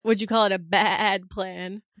Would you call it a bad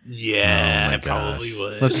plan? Yeah, Oh my I probably gosh.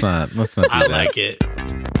 would. Let's not do I that. like it.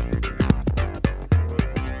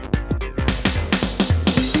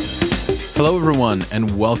 Hello, everyone,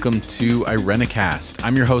 and welcome to Irenicast.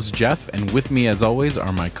 I'm your host, Jeff, and with me, as always,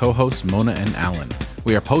 are my co-hosts, Mona and Alan.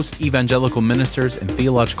 We are post-evangelical ministers and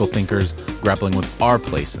theological thinkers grappling with our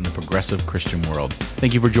place in the progressive Christian world.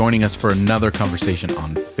 Thank you for joining us for another conversation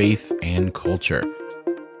on faith and culture.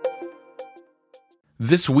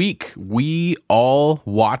 This week, we all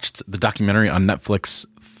watched the documentary on Netflix,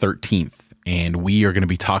 13th, and we are going to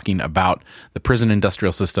be talking about the prison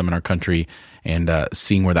industrial system in our country and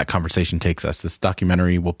seeing where that conversation takes us. This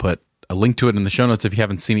documentary, we'll put a link to it in the show notes. If you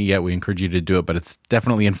haven't seen it yet, we encourage you to do it, but it's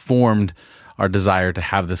definitely informed our desire to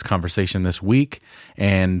have this conversation this week.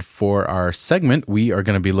 And for our segment, we are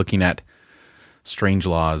going to be looking at strange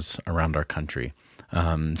laws around our country.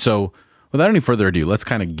 So without any further ado, let's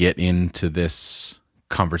kind of get into this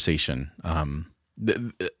conversation.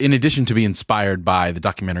 In addition to be inspired by the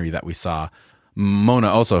documentary that we saw, Mona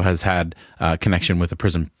also has had a connection with a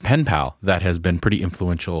prison pen pal that has been pretty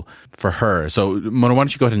influential for her. So Mona, why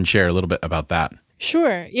don't you go ahead and share a little bit about that?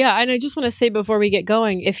 Sure. Yeah. And I just want to say before we get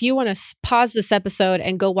going, if you want to pause this episode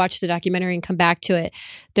and go watch the documentary and come back to it,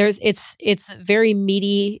 it's a very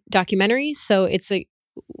meaty documentary. So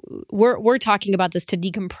we're talking about this to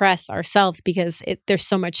decompress ourselves because there's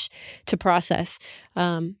so much to process.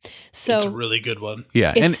 It's a really good one.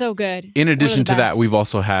 Yeah, it's so good. In addition to that, best. we've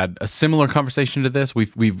also had a similar conversation to this.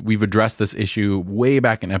 We've addressed this issue way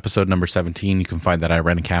back in episode number 17. You can find that at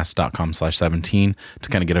irenicast.com/17 to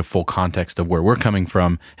kind of get a full context of where we're coming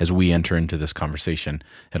from as we enter into this conversation.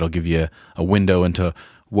 It'll give you a window into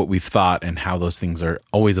what we've thought and how those things are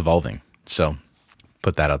always evolving. So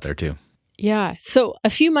put that out there too. Yeah. So a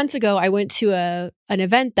few months ago, I went to an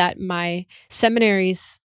event that my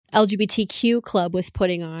seminary's LGBTQ club was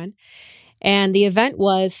putting on. And the event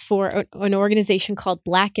was for an organization called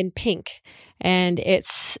Black and Pink. And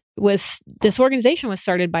this organization was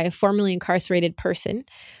started by a formerly incarcerated person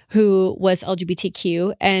who was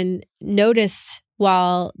LGBTQ and noticed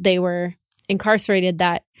while they were incarcerated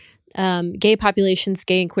that gay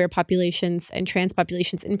and queer populations and trans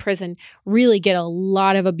populations in prison really get a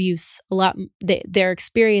lot of abuse. Their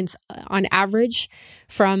experience on average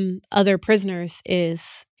from other prisoners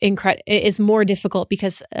is more difficult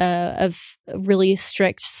because of really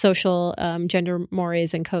strict social gender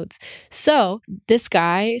mores and codes. So this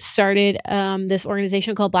guy started this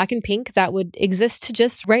organization called Black and Pink that would exist to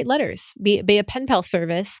just write letters, be a pen pal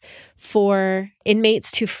service for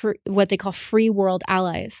inmates to what they call free world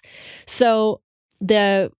allies. So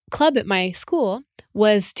the club at my school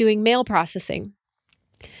was doing mail processing.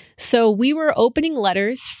 So we were opening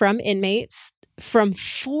letters from inmates from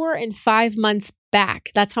 4 and 5 months back.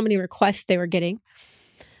 That's how many requests they were getting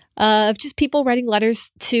of just people writing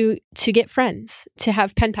letters to get friends, to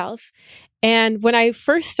have pen pals. And when I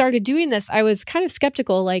first started doing this, I was kind of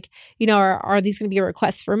skeptical, like, are these going to be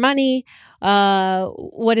requests for money?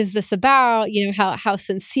 What is this about? How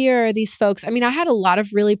sincere are these folks? I mean, I had a lot of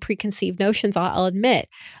really preconceived notions, I'll admit,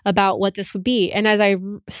 about what this would be. And as I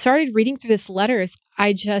started reading through these letters,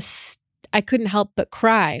 I couldn't help but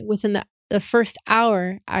cry within the first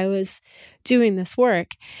hour I was doing this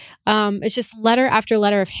work. It's just letter after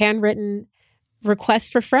letter of handwritten requests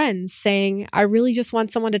for friends saying, I really just want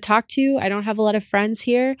someone to talk to. I don't have a lot of friends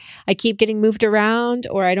here. I keep getting moved around,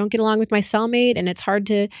 or I don't get along with my cellmate and it's hard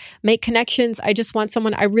to make connections. I just want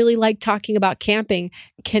someone. I really like talking about camping.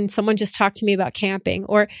 Can someone just talk to me about camping?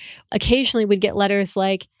 Or occasionally we'd get letters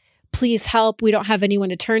like, please help. We don't have anyone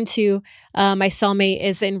to turn to. My cellmate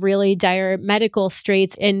is in really dire medical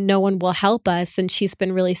straits and no one will help us. And she's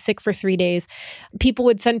been really sick for 3 days. People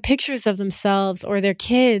would send pictures of themselves or their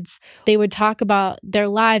kids. They would talk about their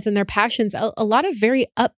lives and their passions. A lot of very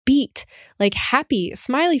upbeat, like happy,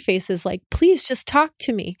 smiley faces, like, please just talk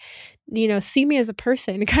to me. See me as a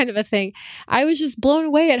person kind of a thing. I was just blown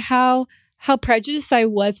away at how prejudiced I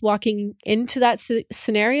was walking into that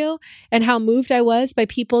scenario and how moved I was by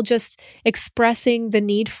people just expressing the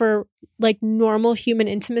need for like normal human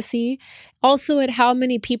intimacy. Also at how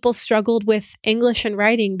many people struggled with English and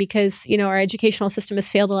writing because, our educational system has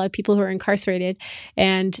failed a lot of people who are incarcerated,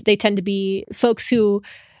 and they tend to be folks who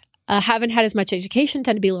haven't had as much education,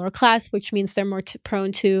 tend to be lower class, which means they're more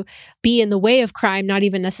prone to be in the way of crime, not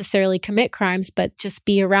even necessarily commit crimes, but just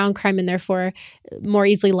be around crime and therefore more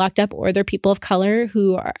easily locked up. Or they're people of color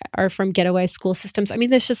who are from getaway school systems. I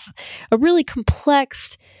mean, there's just a really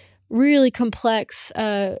complex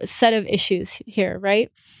set of issues here, right?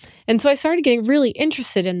 And so I started getting really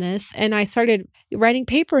interested in this, and I started writing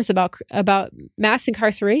papers about mass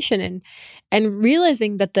incarceration and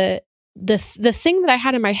realizing that the thing that I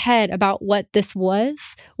had in my head about what this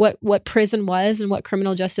was, what prison was and what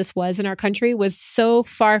criminal justice was in our country was so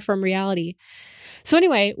far from reality. So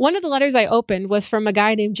anyway, one of the letters I opened was from a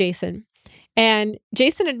guy named Jason. And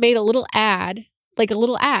Jason had made a little ad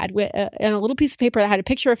with and a little piece of paper that had a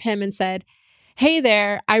picture of him and said, "Hey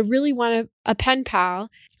there, I really want a pen pal.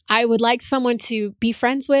 I would like someone to be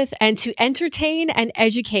friends with and to entertain and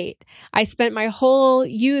educate. I spent my whole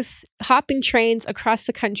youth hopping trains across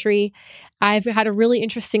the country. I've had a really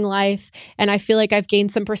interesting life, and I feel like I've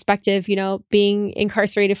gained some perspective, being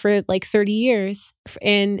incarcerated for like 30 years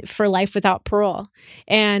for life without parole.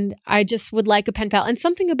 And I just would like a pen pal." And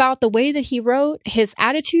something about the way that he wrote, his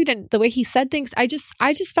attitude and the way he said things, I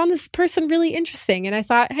just found this person really interesting. And I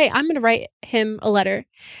thought, hey, I'm going to write him a letter.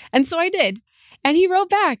 And so I did. And he wrote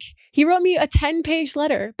back. He wrote me a 10-page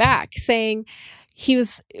letter back saying he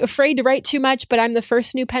was afraid to write too much, but I'm the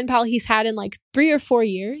first new pen pal he's had in like 3 or 4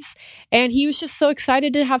 years. And he was just so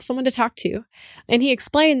excited to have someone to talk to. And he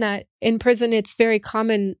explained that in prison, it's very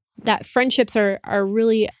common that friendships are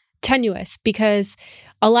really tenuous, because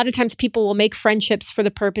a lot of times people will make friendships for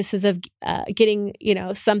the purposes of getting,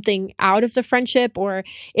 something out of the friendship. Or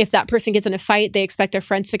if that person gets in a fight, they expect their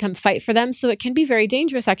friends to come fight for them. So it can be very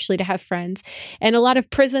dangerous actually to have friends. And a lot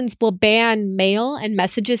of prisons will ban mail and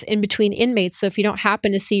messages in between inmates. So if you don't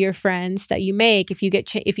happen to see your friends that you make, if you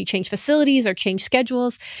change facilities or change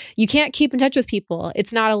schedules, you can't keep in touch with people.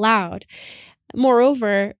 It's not allowed.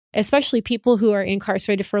 Moreover, especially people who are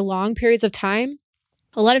incarcerated for long periods of time,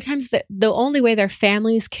 a lot of times the only way their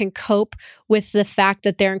families can cope with the fact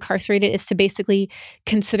that they're incarcerated is to basically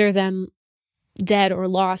consider them dead or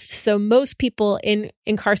lost. So most people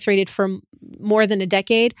incarcerated for more than a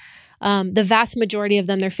decade, the vast majority of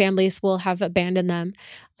them, their families will have abandoned them.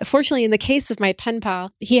 Fortunately, in the case of my pen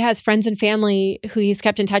pal, he has friends and family who he's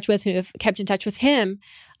kept in touch with, who have kept in touch with him,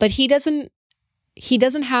 but he doesn't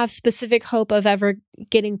have specific hope of ever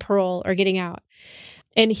getting parole or getting out.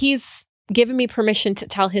 And he's given me permission to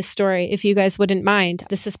tell his story, if you guys wouldn't mind.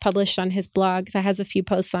 This is published on his blog that has a few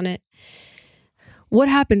posts on it. What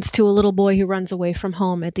happens to a little boy who runs away from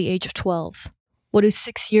home at the age of 12? What do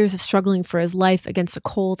 6 years of struggling for his life against a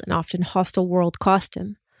cold and often hostile world cost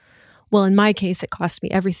him? Well, in my case, it cost me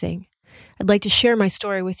everything. I'd like to share my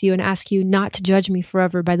story with you and ask you not to judge me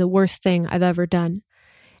forever by the worst thing I've ever done.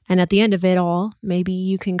 And at the end of it all, maybe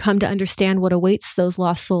you can come to understand what awaits those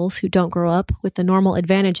lost souls who don't grow up with the normal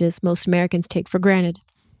advantages most Americans take for granted.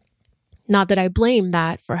 Not that I blame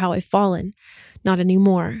that for how I've fallen. Not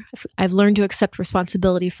anymore. I've learned to accept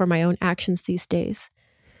responsibility for my own actions these days.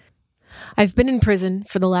 I've been in prison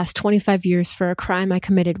for the last 25 years for a crime I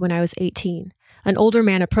committed when I was 18. An older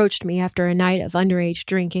man approached me after a night of underage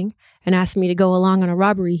drinking and asked me to go along on a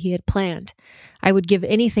robbery he had planned. I would give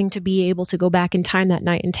anything to be able to go back in time that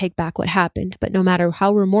night and take back what happened, but no matter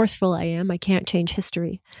how remorseful I am, I can't change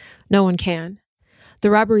history. No one can. The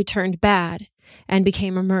robbery turned bad and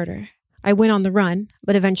became a murder. I went on the run,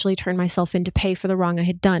 but eventually turned myself in to pay for the wrong I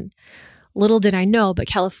had done. Little did I know, but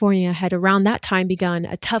California had around that time begun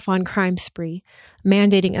a tough-on-crime spree,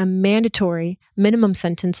 mandating a mandatory minimum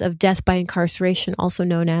sentence of death by incarceration, also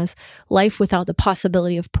known as life without the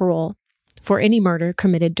possibility of parole, for any murder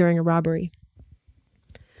committed during a robbery.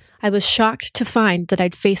 I was shocked to find that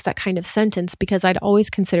I'd faced that kind of sentence because I'd always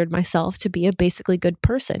considered myself to be a basically good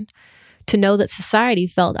person. To know that society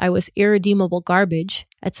felt I was irredeemable garbage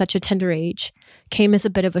at such a tender age came as a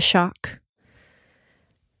bit of a shock.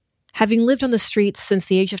 Having lived on the streets since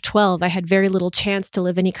the age of 12, I had very little chance to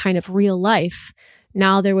live any kind of real life.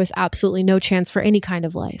 Now there was absolutely no chance for any kind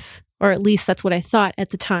of life, or at least that's what I thought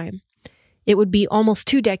at the time. It would be almost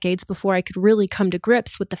 2 decades before I could really come to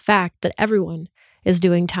grips with the fact that everyone is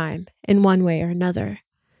doing time in one way or another.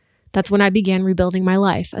 That's when I began rebuilding my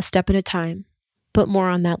life, a step at a time, but more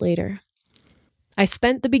on that later. I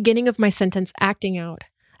spent the beginning of my sentence acting out.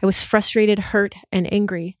 I was frustrated, hurt, and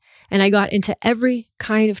angry, and I got into every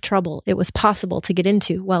kind of trouble it was possible to get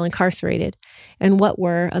into while incarcerated in what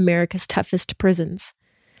were America's toughest prisons.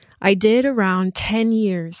 I did around 10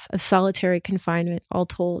 years of solitary confinement, all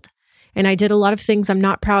told, and I did a lot of things I'm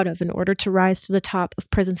not proud of in order to rise to the top of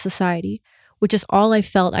prison society, which is all I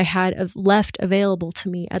felt I had left available to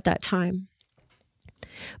me at that time.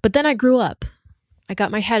 But then I grew up. I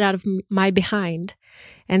got my head out of my behind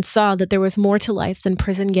and saw that there was more to life than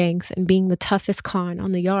prison gangs and being the toughest con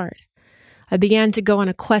on the yard. I began to go on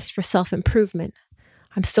a quest for self-improvement.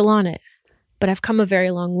 I'm still on it, but I've come a very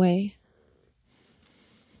long way.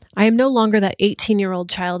 I am no longer that 18-year-old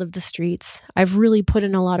child of the streets. I've really put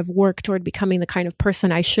in a lot of work toward becoming the kind of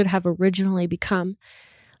person I should have originally become.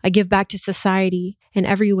 I give back to society in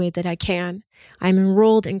every way that I can. I'm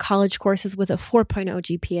enrolled in college courses with a 4.0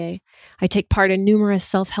 GPA. I take part in numerous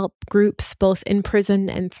self-help groups, both in prison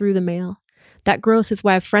and through the mail. That growth is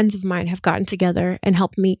why friends of mine have gotten together and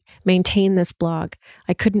helped me maintain this blog.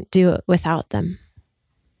 I couldn't do it without them.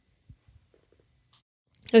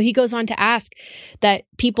 So he goes on to ask that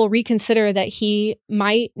people reconsider that he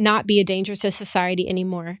might not be a danger to society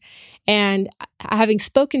anymore. And having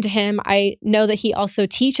spoken to him, I know that he also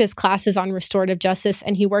teaches classes on restorative justice,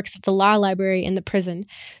 and he works at the law library in the prison.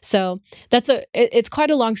 So it's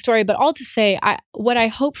quite a long story, but all to say, what I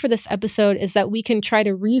hope for this episode is that we can try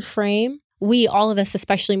to reframe, all of us,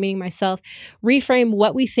 especially meaning myself, reframe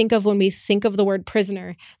what we think of when we think of the word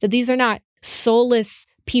prisoner, that these are not soulless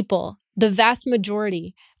people. The vast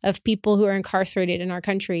majority of people who are incarcerated in our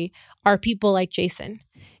country are people like Jason,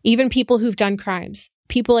 even people who've done crimes,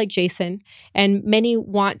 people like Jason, and many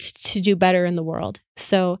want to do better in the world.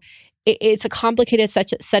 So it's a complicated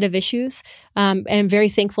set of issues, and I'm very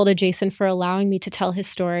thankful to Jason for allowing me to tell his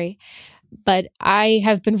story. But I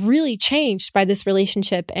have been really changed by this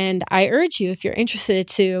relationship, and I urge you, if you're interested,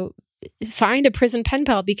 to find a prison pen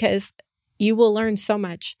pal, because you will learn so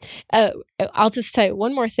much. I'll just tell you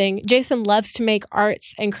one more thing. Jason loves to make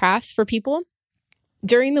arts and crafts for people.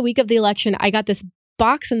 During the week of the election, I got this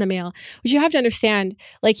box in the mail, which you have to understand,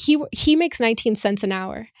 like he makes 19 cents an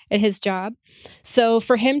hour at his job. So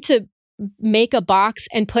for him to make a box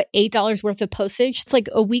and put $8 worth of postage, it's like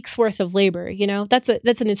a week's worth of labor, you know? That's an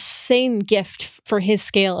insane gift for his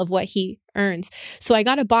scale of what he earns. So I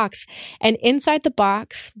got a box, and inside the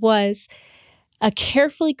box was a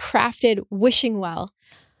carefully crafted wishing well.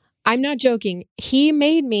 I'm not joking. He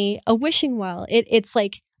made me a wishing well.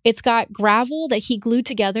 It's got gravel that he glued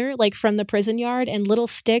together, like from the prison yard, and little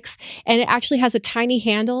sticks. And it actually has a tiny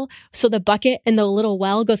handle. So the bucket and the little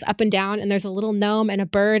well goes up and down, and there's a little gnome and a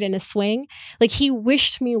bird and a swing. Like, he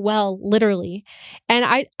wished me well, literally. And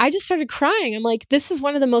I just started crying. I'm like, this is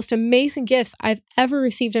one of the most amazing gifts I've ever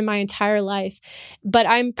received in my entire life. But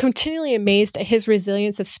I'm continually amazed at his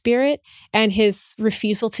resilience of spirit and his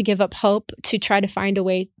refusal to give up hope, to try to find a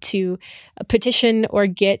way to petition or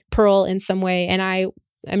get parole in some way. And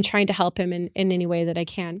I'm trying to help him in any way that I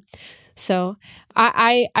can. So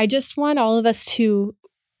I just want all of us to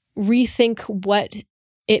rethink what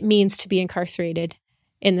it means to be incarcerated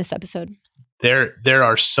in this episode. There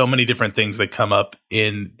are so many different things that come up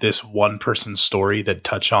in this one person's story that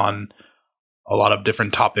touch on a lot of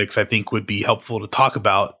different topics I think would be helpful to talk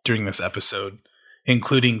about during this episode,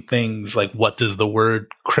 including things like, what does the word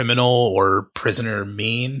criminal or prisoner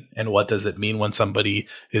mean? And what does it mean when somebody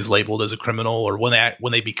is labeled as a criminal, or when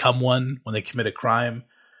they become one, when they commit a crime?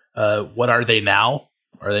 What are they now?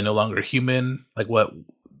 Are they no longer human? Like,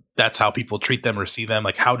 that's how people treat them or see them.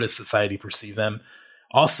 Like, how does society perceive them?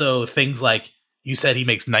 Also, things like, you said he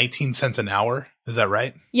makes 19 cents an hour. Is that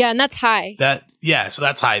right? Yeah. And that's high. So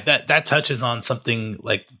that's high. That touches on something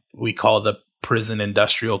like we call the prison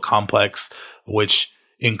industrial complex, which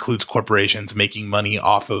includes corporations making money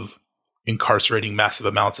off of incarcerating massive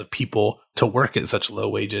amounts of people to work at such low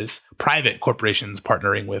wages, private corporations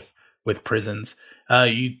partnering with prisons.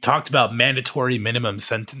 You talked about mandatory minimum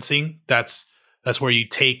sentencing. That's where you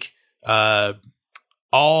take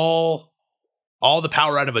all the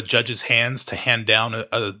power out of a judge's hands to hand down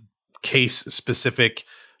a case-specific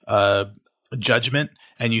judgment,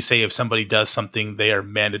 and you say if somebody does something, they are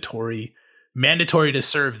mandatory to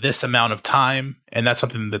serve this amount of time. And that's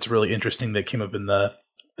something that's really interesting that came up in the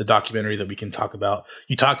documentary that we can talk about.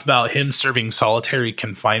 You talked about him serving solitary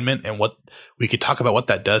confinement, and what we could talk about what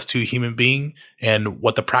that does to a human being and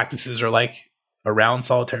what the practices are like around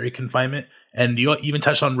solitary confinement. And you even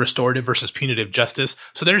touched on restorative versus punitive justice.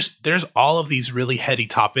 So there's all of these really heady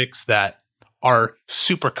topics that are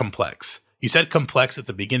super complex. You said complex at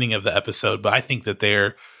the beginning of the episode, but I think that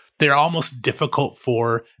they're almost difficult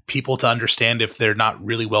for people to understand if they're not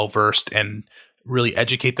really well versed and really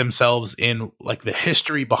educate themselves in like the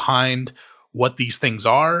history behind what these things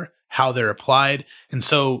are, how they're applied. And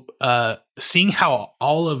so seeing how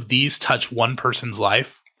all of these touch one person's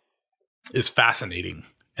life is fascinating.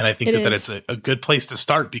 And I think that it's a good place to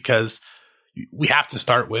start, because we have to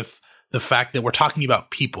start with the fact that we're talking about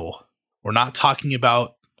people. We're not talking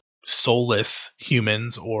about soulless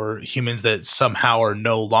humans or humans that somehow are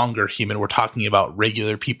no longer human. We're talking about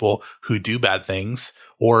regular people who do bad things,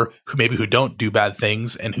 or who don't do bad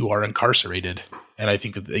things and who are incarcerated. And I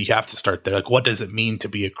think that you have to start there. Like, what does it mean to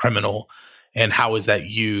be a criminal, and how is that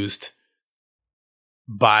used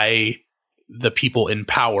by the people in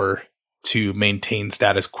power to maintain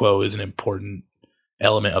status quo is an important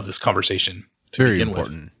element of this conversation. Very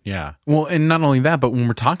important. Yeah. Well, and not only that, but when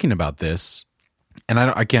we're talking about this, and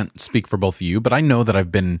I can't speak for both of you, but I know that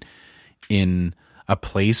I've been in a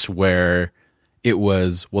place where it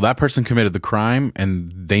was, well, that person committed the crime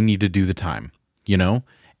and they need to do the time, you know?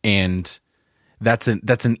 And that's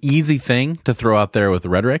an easy thing to throw out there with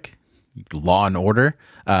rhetoric, law and order,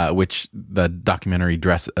 which the documentary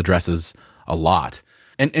addresses a lot.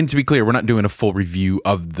 And to be clear, we're not doing a full review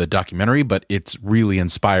of the documentary, but it's really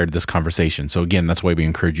inspired this conversation. So again, that's why we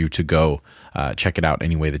encourage you to go check it out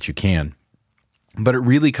any way that you can. But it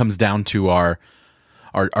really comes down to our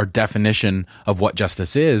definition of what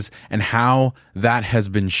justice is and how that has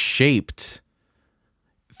been shaped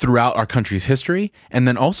throughout our country's history. And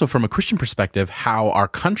then also from a Christian perspective, how our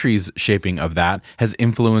country's shaping of that has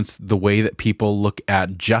influenced the way that people look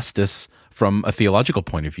at justice from a theological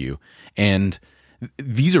point of view. And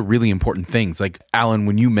these are really important things. Like, Alan,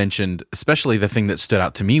 when you mentioned, especially the thing that stood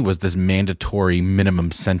out to me was this mandatory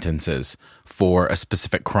minimum sentences for a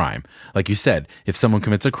specific crime. Like you said, if someone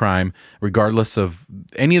commits a crime, regardless of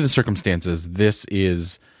any of the circumstances, this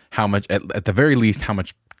is how much, at the very least, how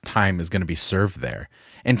much time is going to be served there.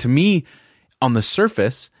 And to me, on the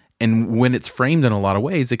surface, and when it's framed in a lot of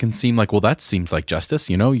ways, it can seem like, well, that seems like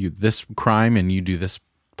justice. You know, this crime and you do this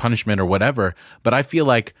punishment or whatever. But I feel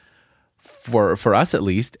like for us at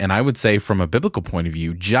least, and I would say from a biblical point of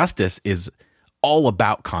view, justice is all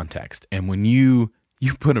about context. And when you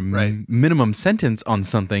put a minimum sentence on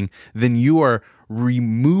something, then you are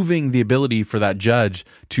removing the ability for that judge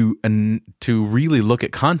to really look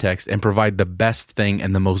at context and provide the best thing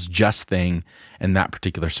and the most just thing in that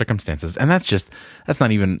particular circumstances. And that's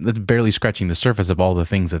barely scratching the surface of all the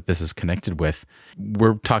things that this is connected with.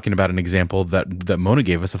 We're talking about an example that Mona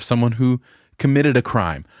gave us of someone who committed a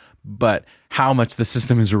crime, but how much the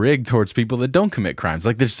system is rigged towards people that don't commit crimes.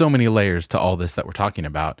 Like, there's so many layers to all this that we're talking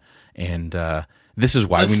about. And this is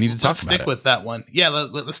why we need to talk about it. Let's stick with that one. Yeah,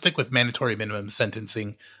 let's stick with mandatory minimum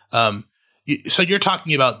sentencing. So you're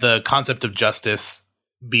talking about the concept of justice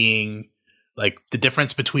being like the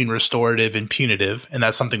difference between restorative and punitive. And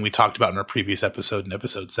that's something we talked about in our previous episode, in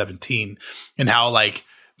episode 17, and how like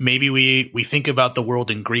maybe we think about the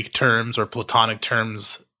world in Greek terms or Platonic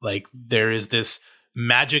terms. Like, there is this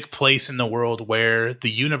magic place in the world where the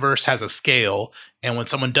universe has a scale, and when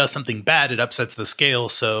someone does something bad, it upsets the scale,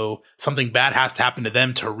 so something bad has to happen to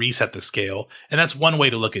them to reset the scale. And that's one way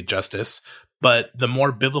to look at justice. But the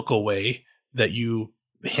more biblical way that you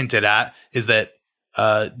hinted at is that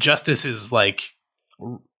justice is like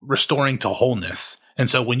restoring to wholeness. And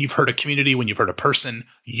so when you've hurt a community, when you've hurt a person,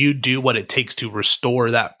 you do what it takes to restore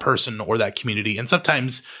that person or that community. And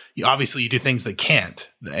sometimes obviously you do things that can't.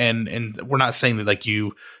 And we're not saying that like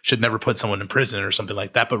you should never put someone in prison or something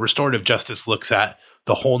like that, but restorative justice looks at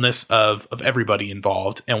the wholeness of everybody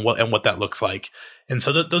involved and what that looks like. And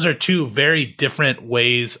so those are two very different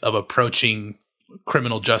ways of approaching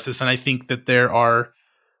criminal justice. And I think that there are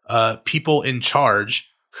people in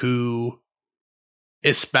charge who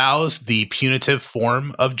espouse the punitive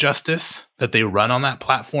form of justice that they run on that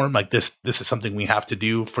platform. Like, this is something we have to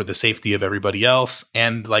do for the safety of everybody else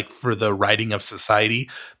and like for the righting of society.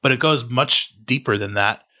 But it goes much deeper than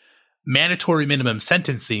that. Mandatory minimum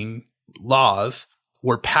sentencing laws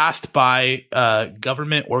were passed by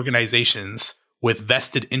government organizations with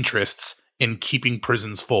vested interests in keeping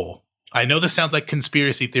prisons full. I know this sounds like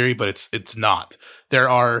conspiracy theory, but it's not. There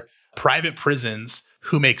are private prisons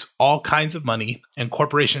who makes all kinds of money and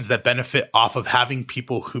corporations that benefit off of having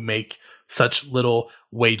people who make such little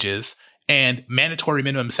wages. And mandatory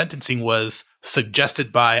minimum sentencing was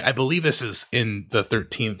suggested by, I believe this is in the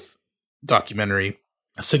 13th documentary,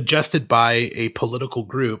 suggested by a political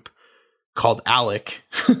group called ALEC.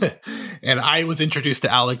 And I was introduced to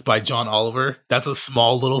ALEC by John Oliver. That's a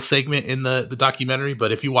small little segment in the documentary.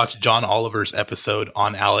 But if you watch John Oliver's episode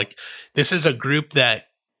on ALEC, this is a group that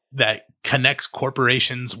connects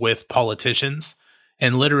corporations with politicians.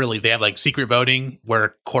 And literally they have like secret voting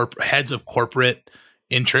where heads of corporate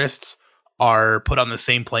interests are put on the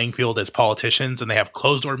same playing field as politicians, and they have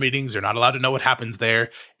closed door meetings. They're not allowed to know what happens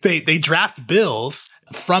there. They draft bills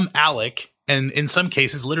from ALEC. And in some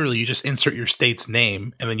cases, literally you just insert your state's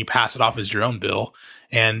name and then you pass it off as your own bill.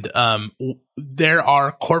 And there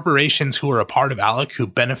are corporations who are a part of ALEC who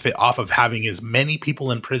benefit off of having as many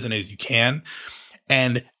people in prison as you can.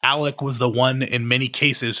 And ALEC was the one in many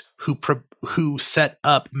cases who set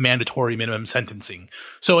up mandatory minimum sentencing.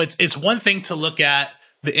 So it's one thing to look at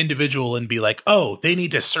the individual and be like, oh, they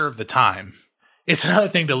need to serve the time. It's another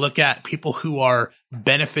thing to look at people who are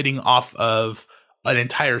benefiting off of an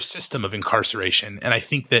entire system of incarceration. And I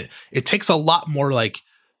think that it takes a lot more like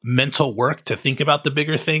mental work to think about the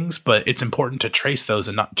bigger things, but it's important to trace those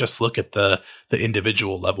and not just look at the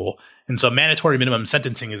individual level. And so mandatory minimum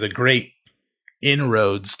sentencing is a great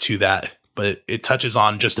inroads to that, but it touches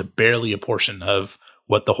on just barely a portion of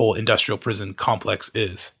what the whole industrial prison complex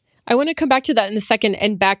is. I want to come back to that in a second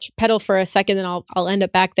and backpedal for a second, and I'll end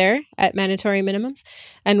up back there at mandatory minimums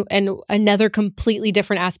and another completely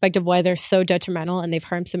different aspect of why they're so detrimental and they've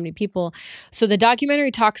harmed so many people. So the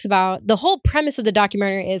documentary talks about, the whole premise of the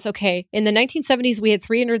documentary is, okay, in the 1970s, we had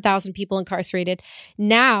 300,000 people incarcerated.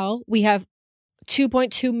 Now we have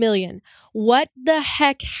 2.2 million. What the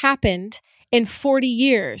heck happened in 40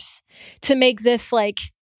 years to make this like,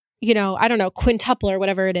 I don't know, quintuple or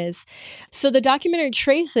whatever it is. So the documentary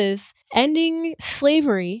traces ending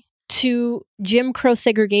slavery to Jim Crow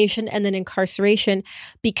segregation and then incarceration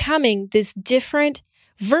becoming these different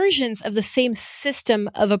versions of the same system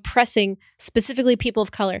of oppressing specifically people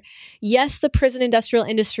of color. Yes, the prison industrial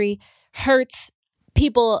industry hurts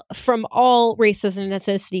people from all races and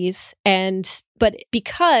ethnicities, but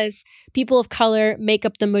because people of color make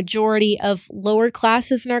up the majority of lower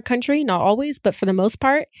classes in our country, not always, but for the most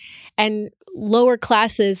part, and lower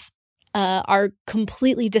classes are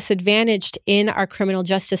completely disadvantaged in our criminal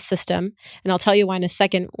justice system, and I'll tell you why in a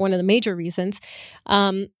second. One of the major reasons,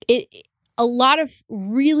 a lot of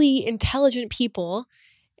really intelligent people,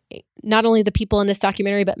 not only the people in this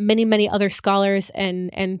documentary, but many, many other scholars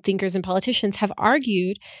and thinkers and politicians have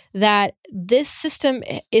argued that this system,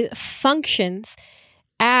 it functions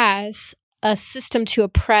as a system to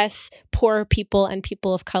oppress poor people and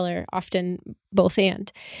people of color, often both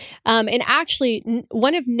and. And actually,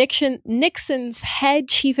 one of Nixon's head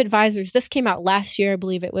chief advisors, this came out last year, I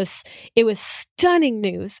believe it was stunning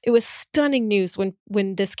news. It was stunning news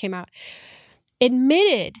when this came out,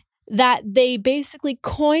 admitted that they basically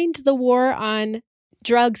coined the war on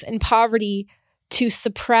drugs and poverty to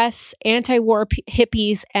suppress anti-war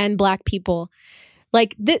hippies and Black people.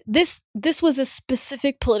 Like this was a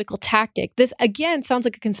specific political tactic. This again sounds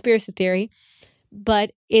like a conspiracy theory,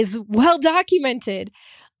 but is well documented.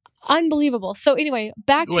 Unbelievable. So anyway,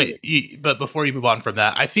 but before you move on from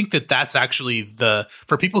that, I think that that's actually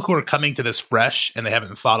for people who are coming to this fresh and they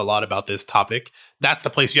haven't thought a lot about this topic, that's the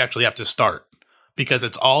place you actually have to start. Because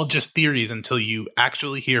it's all just theories until you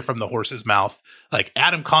actually hear from the horse's mouth. Like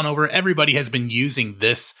Adam Conover, everybody has been using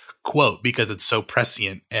this quote because it's so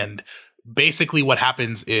prescient. And basically what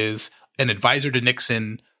happens is an advisor to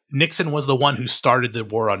Nixon was the one who started the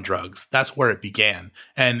war on drugs. That's where it began.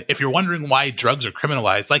 And if you're wondering why drugs are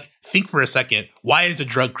criminalized, like think for a second, why is a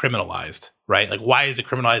drug criminalized, right? Like why is it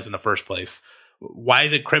criminalized in the first place? Why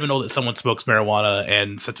is it criminal that someone smokes marijuana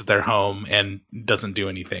and sits at their home and doesn't do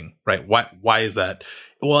anything, right? Why is that?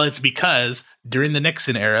 Well, it's because during the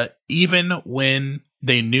Nixon era, even when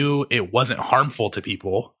they knew it wasn't harmful to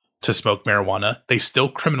people to smoke marijuana, they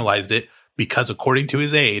still criminalized it because, according to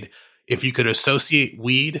his aide, if you could associate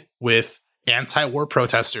weed with anti-war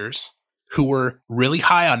protesters who were really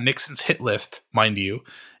high on Nixon's hit list, mind you,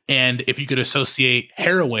 and if you could associate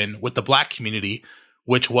heroin with the Black community,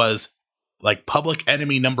 which was like public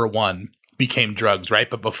enemy number one, became drugs, right?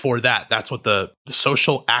 But before that, that's what the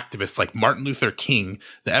social activists like Martin Luther King,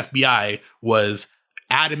 the FBI, was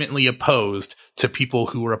adamantly opposed to people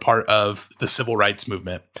who were a part of the civil rights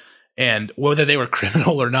movement. And whether they were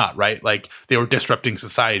criminal or not, right? Like they were disrupting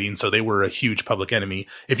society. And so they were a huge public enemy.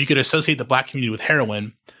 If you could associate the Black community with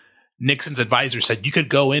heroin, Nixon's advisor said you could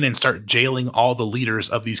go in and start jailing all the leaders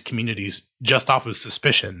of these communities just off of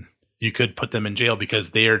suspicion. You could put them in jail because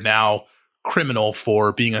they are now criminal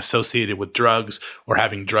for being associated with drugs or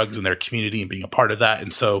having drugs in their community and being a part of that.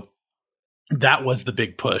 And so that was the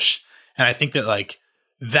big push. And I think that like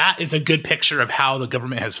that is a good picture of how the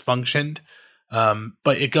government has functioned.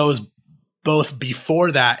 But it goes both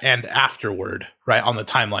before that and afterward, right? On the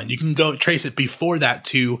timeline, you can go trace it before that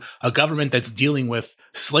to a government that's dealing with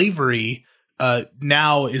slavery,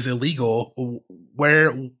 now is illegal.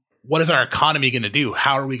 What is our economy going to do?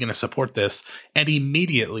 How are we going to support this? And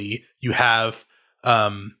immediately you have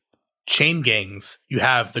chain gangs. You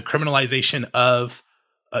have the criminalization of,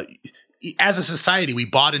 as a society, we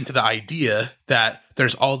bought into the idea that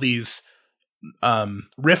there's all these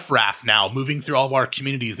riffraff now moving through all of our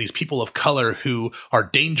communities, these people of color who are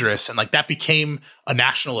dangerous. And like that became a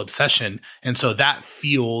national obsession. And so that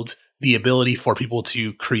fueled the ability for people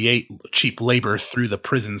to create cheap labor through the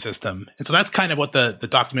prison system. And so that's kind of what the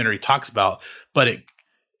documentary talks about. But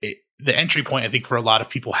the entry point, I think, for a lot of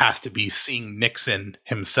people has to be seeing Nixon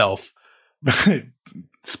himself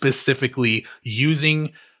specifically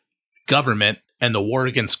using government and the war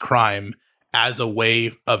against crime as a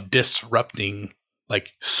way of disrupting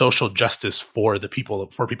like social justice for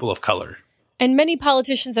people of color. And many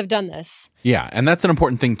politicians have done this. Yeah, and that's an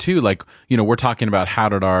important thing too. Like, we're talking about how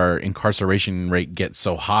did our incarceration rate get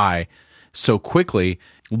so high so quickly.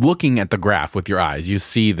 Looking at the graph with your eyes, you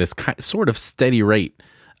see this sort of steady rate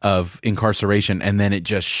of incarceration, and then it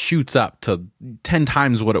just shoots up to 10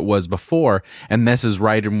 times what it was before. And this is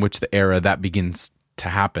right in which the era that begins to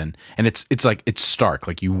happen. And it's stark.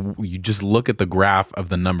 Like you just look at the graph of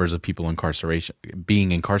the numbers of people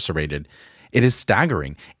being incarcerated. It is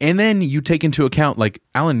staggering. And then you take into account, like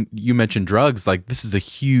Alan, you mentioned drugs. Like this is a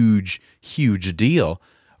huge, huge deal.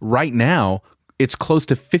 Right now, it's close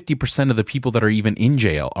to 50% of the people that are even in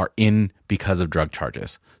jail are in because of drug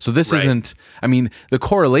charges. So this isn't, the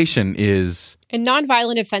correlation is... And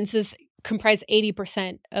nonviolent offenses comprise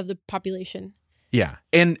 80% of the population. Yeah.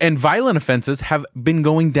 And violent offenses have been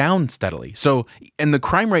going down steadily. So, and the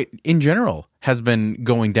crime rate in general has been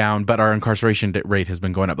going down, but our incarceration rate has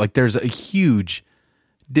been going up. Like there's a huge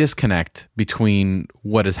disconnect between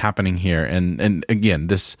what is happening here. And again,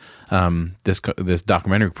 this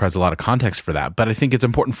documentary provides a lot of context for that. But I think it's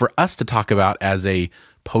important for us to talk about as a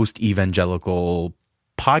post-evangelical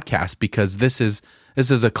podcast, because this is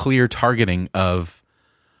a clear targeting of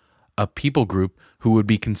a people group who would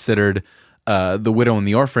be considered the widow and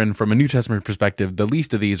the orphan from a New Testament perspective, the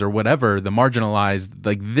least of these or whatever, the marginalized.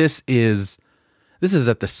 Like this is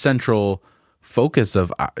at the central focus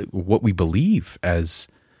of what we believe as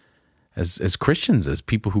Christians, as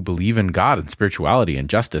people who believe in God and spirituality and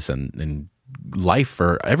justice and life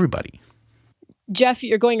for everybody. Jeff,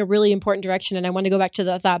 you're going a really important direction, and I want to go back to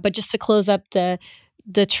that thought. But just to close up the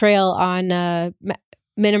trail on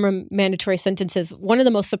minimum mandatory sentences, one of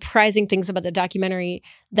the most surprising things about the documentary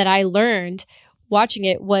that I learned watching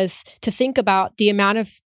it was to think about the amount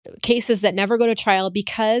of cases that never go to trial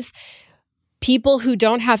because people who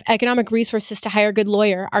don't have economic resources to hire a good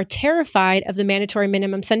lawyer are terrified of the mandatory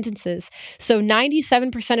minimum sentences. So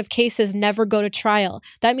 97% of cases never go to trial.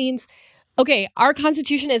 That means, okay, our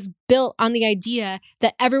Constitution is built on the idea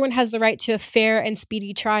that everyone has the right to a fair and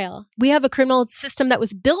speedy trial. We have a criminal system that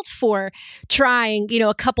was built for trying,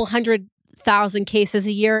 a couple 100,000 cases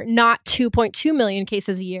a year, not 2.2 million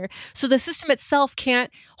cases a year. So the system itself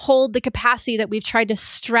can't hold the capacity that we've tried to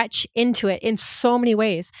stretch into it in so many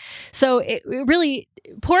ways. So it really,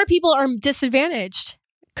 poor people are disadvantaged.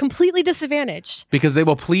 Completely disadvantaged. Because they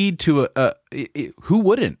will plead to who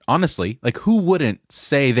wouldn't, honestly, like who wouldn't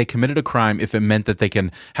say they committed a crime if it meant that they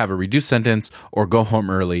can have a reduced sentence or go home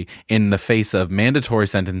early in the face of mandatory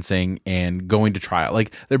sentencing and going to trial.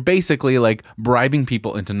 Like they're basically like bribing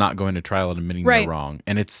people into not going to trial and admitting they're wrong.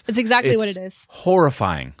 And it's exactly what it is.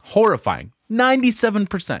 Horrifying.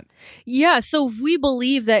 97%. Yeah. So if we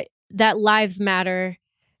believe that lives matter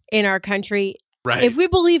in our country, right. If we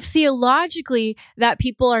believe theologically that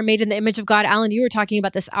people are made in the image of God, Alan, you were talking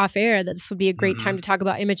about this off air, that this would be a great time to talk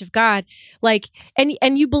about image of God. Like,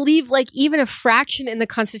 and you believe like even a fraction in the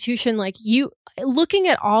Constitution, like you looking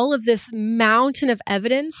at all of this mountain of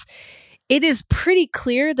evidence, it is pretty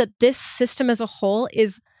clear that this system as a whole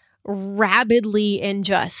is rabidly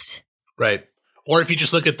unjust. Right. Or if you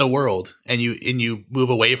just look at the world and you move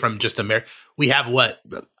away from just America, we have what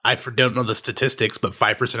I don't know the statistics, but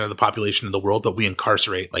 5% of the population of the world, but we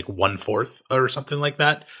incarcerate like 1/4 or something like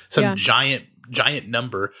that. Some giant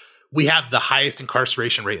number. We have the highest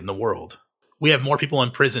incarceration rate in the world. We have more people in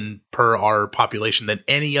prison per our population than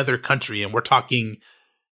any other country, and we're talking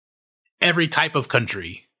every type of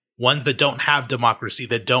country. Ones that don't have democracy,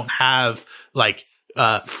 that don't have like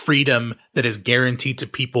freedom that is guaranteed to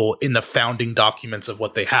people in the founding documents of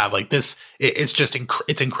what they have. Like this, it's just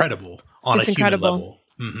it's incredible on a human level.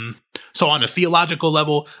 Mm-hmm. So on a theological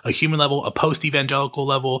level, a human level, a post-evangelical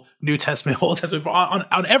level, New Testament, Old Testament,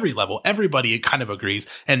 on every level, everybody kind of agrees.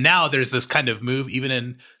 And now there's this kind of move, even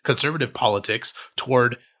in conservative politics,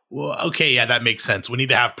 toward, well, okay, yeah, that makes sense. We need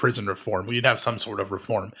to have prison reform. We need to have some sort of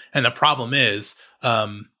reform. And the problem is,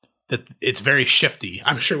 that it's very shifty.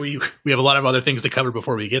 I'm sure we have a lot of other things to cover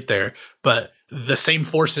before we get there, but the same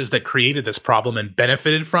forces that created this problem and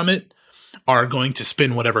benefited from it are going to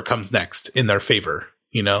spin whatever comes next in their favor.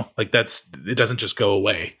 Like it doesn't just go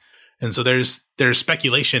away. And so there's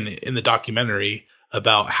speculation in the documentary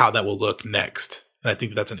about how that will look next. And I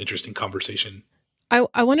think that's an interesting conversation.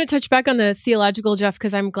 I want to touch back on the theological, Jeff,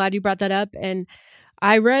 because I'm glad you brought that up. And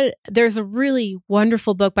there's a really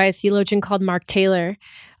wonderful book by a theologian called Mark Taylor,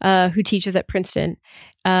 who teaches at Princeton.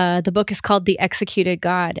 The book is called The Executed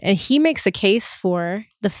God. And he makes a case for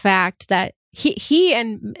the fact that he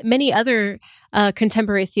and many other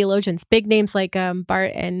contemporary theologians, big names like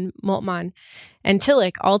Barth and Moltmann and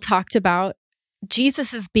Tillich, all talked about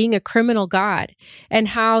Jesus as being a criminal God, and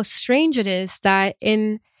how strange it is that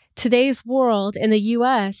in today's world, in the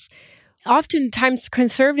US, oftentimes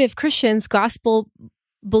conservative Christians, gospel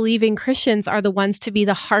believing Christians, are the ones to be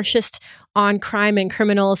the harshest on crime and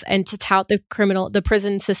criminals and to tout the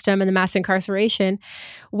prison system and the mass incarceration,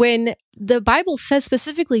 when the Bible says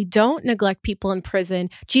specifically, don't neglect people in prison.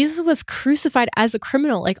 Jesus was crucified as a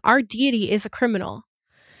criminal. Like, our deity is a criminal,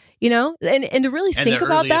 and to really think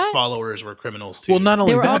about that. The earliest followers were criminals too. Well, not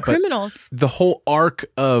only they were that, all but criminals. the whole arc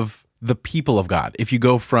of the people of God. If you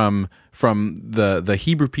go from the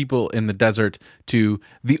Hebrew people in the desert to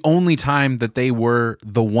the only time that they were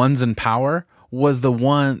the ones in power was the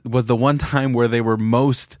one time where they were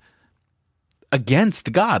most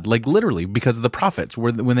against God, like literally, because of the prophets,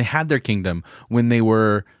 when they had their kingdom, when they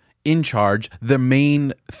were in charge, the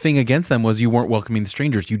main thing against them was you weren't welcoming the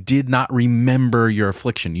strangers. You did not remember your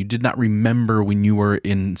affliction. You did not remember when you were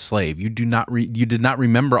enslaved. You did not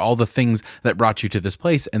remember all the things that brought you to this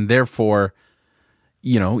place, and therefore,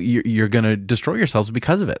 you're going to destroy yourselves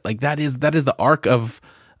because of it. Like, that is the arc of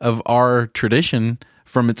our tradition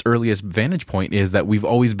from its earliest vantage point, is that we've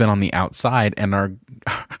always been on the outside, and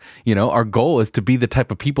our goal is to be the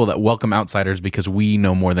type of people that welcome outsiders because we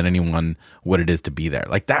know more than anyone what it is to be there.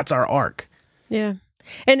 Like, that's our arc. Yeah.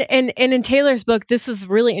 And in Taylor's book, this was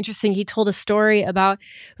really interesting. He told a story about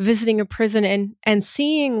visiting a prison and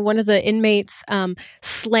seeing one of the inmates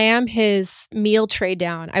slam his meal tray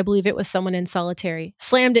down. I believe it was someone in solitary,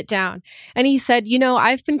 slammed it down. And he said,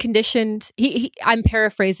 I've been conditioned. I'm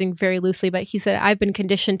paraphrasing very loosely, but he said, I've been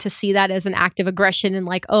conditioned to see that as an act of aggression and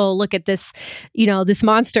like, oh, look at this, this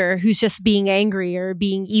monster who's just being angry or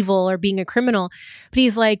being evil or being a criminal. But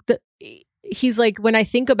he's like, when I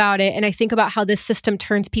think about it and I think about how this system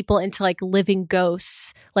turns people into like living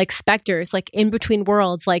ghosts, like specters, like in between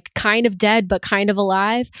worlds, like kind of dead, but kind of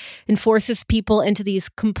alive, and forces people into these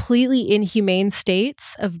completely inhumane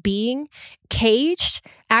states of being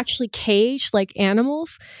actually caged like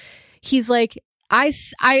animals. He's like, I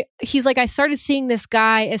started seeing this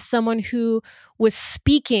guy as someone who was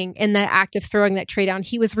speaking in that act of throwing that tray down.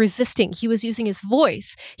 He was resisting. He was using his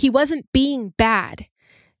voice. He wasn't being bad.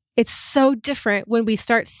 It's so different when we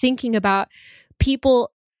start thinking about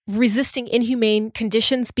people resisting inhumane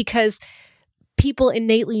conditions because people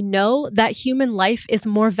innately know that human life is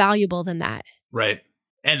more valuable than that. Right.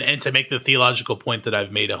 And to make the theological point that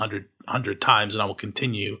I've made 100 times, and I will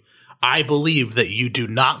continue, I believe that you do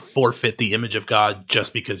not forfeit the image of God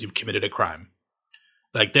just because you've committed a crime.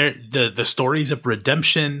 Like, the stories of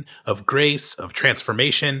redemption, of grace, of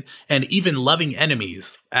transformation, and even loving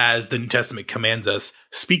enemies, as the New Testament commands us,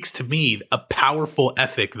 speaks to me a powerful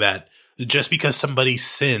ethic that just because somebody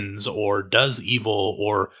sins or does evil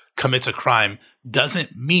or commits a crime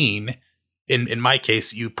doesn't mean, in my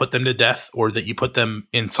case, you put them to death or that you put them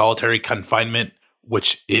in solitary confinement,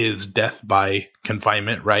 which is death by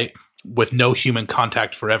confinement, right? With no human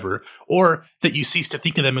contact forever, or that you cease to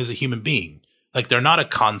think of them as a human being. Like, they're not a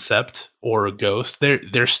concept or a ghost.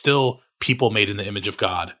 They're still people made in the image of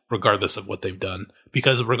God, regardless of what they've done.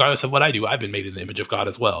 Because regardless of what I do, I've been made in the image of God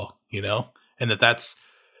as well, And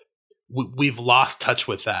we've lost touch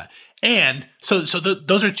with that. And so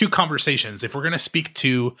those are two conversations. If we're going to speak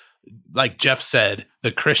to, like Jeff said,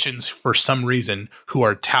 the Christians for some reason who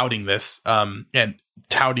are touting this and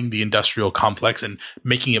touting the industrial complex and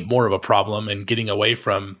making it more of a problem and getting away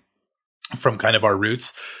from kind of our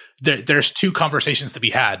roots, there's two conversations to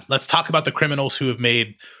be had. Let's talk about the criminals who have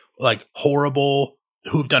made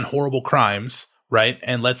who've done horrible crimes, right?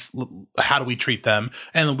 And how do we treat them?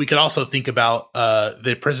 And we could also think about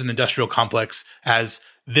the prison industrial complex as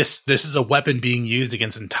this is a weapon being used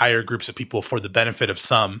against entire groups of people for the benefit of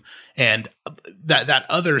some. And that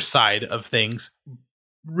other side of things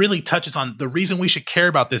really touches on the reason we should care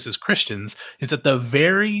about this as Christians is that the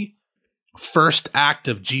very first act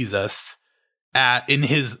of Jesus in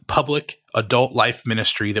his public adult life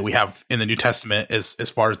ministry that we have in the New Testament, as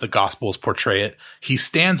far as the Gospels portray it, he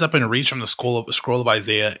stands up and reads from the scroll of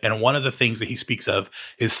Isaiah, and one of the things that he speaks of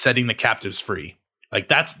is setting the captives free. Like,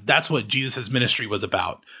 that's what Jesus' ministry was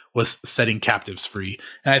about, was setting captives free.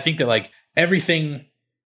 And I think that everything,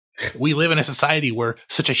 we live in a society where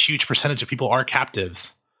such a huge percentage of people are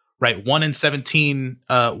captives, right? 1 in 17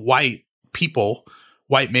 white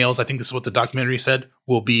males, I think this is what the documentary said,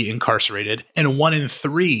 will be incarcerated. And 1 in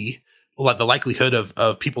 3, the likelihood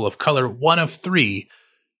of people of color, 1 of 3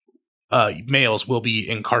 males will be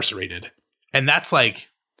incarcerated. And that's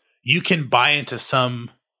you can buy into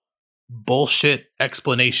some bullshit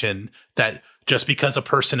explanation that just because a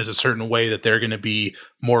person is a certain way that they're going to be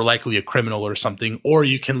more likely a criminal or something, or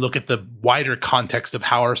you can look at the wider context of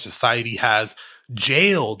how our society has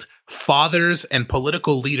jailed fathers and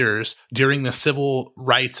political leaders during the civil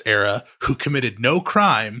rights era who committed no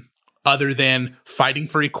crime other than fighting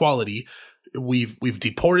for equality. We've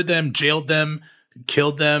deported them, jailed them,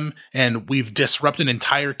 killed them, and we've disrupted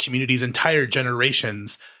entire communities, entire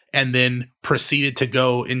generations, and then proceeded to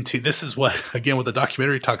go into, this is what, again, what the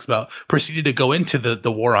documentary talks about, proceeded to go into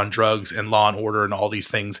the war on drugs and law and order and all these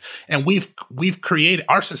things. And we've created,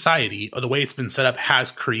 our society, or the way it's been set up,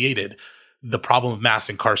 has created the problem of mass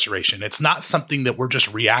incarceration. It's not something that we're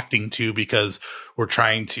just reacting to because we're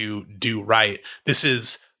trying to do right. This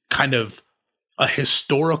is kind of a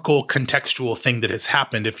historical, contextual thing that has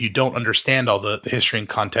happened. If you don't understand all the history and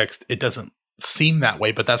context, it doesn't seem that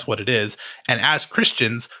way, but that's what it is. And as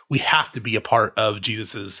Christians, we have to be a part of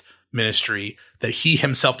Jesus's ministry that he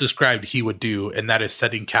himself described he would do, and that is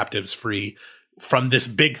setting captives free from this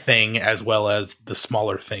big thing as well as the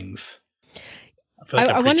smaller things. I feel like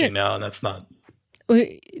I'm preaching now, and that's not.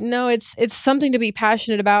 No, it's something to be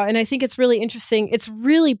passionate about, and I think it's really interesting. It's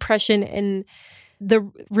really prescient in the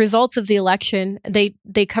results of the election. They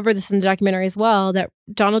cover this in the documentary as well, that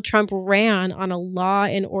Donald Trump ran on a law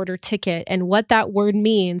and order ticket, and what that word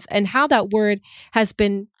means, and how that word has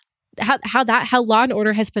been, how law and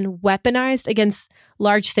order has been weaponized against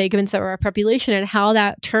large segments of our population, and how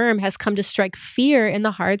that term has come to strike fear in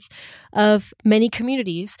the hearts of many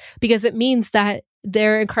communities, because it means that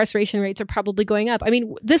their incarceration rates are probably going up. I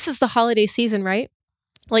mean, this is the holiday season, right?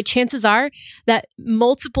 Like, chances are that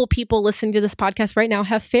multiple people listening to this podcast right now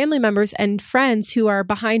have family members and friends who are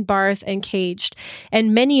behind bars and caged,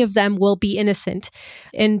 and many of them will be innocent.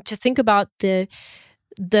 And to think about the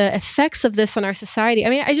effects of this on our society, I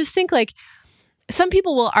mean, I just think, like, some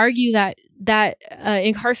people will argue that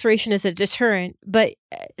incarceration is a deterrent, but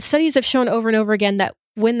studies have shown over and over again that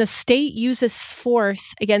when the state uses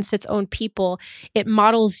force against its own people, it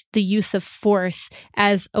models the use of force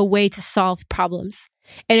as a way to solve problems.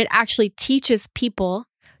 And it actually teaches people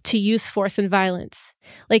to use force and violence.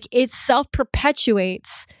 Like, it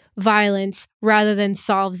self-perpetuates violence rather than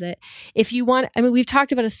solves it. If you want, I mean, we've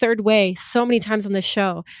talked about a third way so many times on the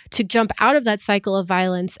show to jump out of that cycle of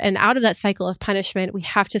violence and out of that cycle of punishment. We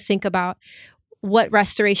have to think about what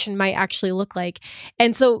restoration might actually look like.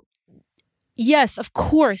 And so, yes, of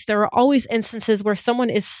course, there are always instances where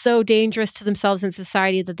someone is so dangerous to themselves and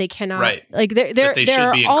society that they cannot, right. Like, there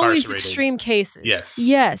are always extreme cases.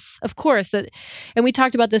 Yes, of course. And we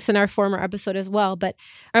talked about this in our former episode as well, but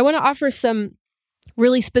I want to offer some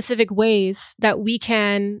really specific ways that we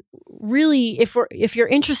can really, if you're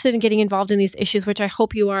interested in getting involved in these issues, which I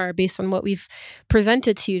hope you are based on what we've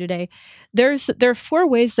presented to you today, there are 4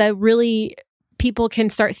 ways that really people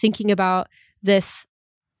can start thinking about this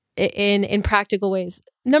in practical ways.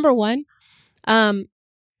 Number 1,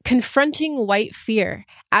 confronting white fear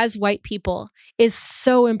as white people is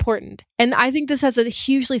so important. And I think this has a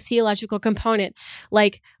hugely theological component.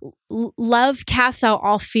 Like, love casts out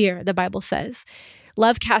all fear, the Bible says.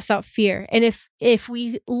 Love casts out fear. And if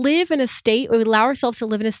we live in a state, or we allow ourselves to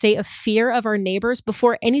live in a state of fear of our neighbors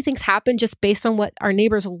before anything's happened, just based on what our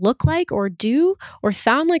neighbors look like or do or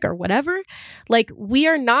sound like or whatever, like, we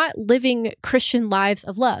are not living Christian lives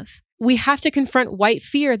of love. We have to confront white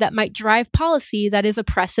fear that might drive policy that is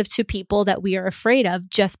oppressive to people that we are afraid of,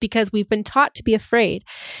 just because we've been taught to be afraid.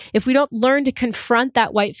 If we don't learn to confront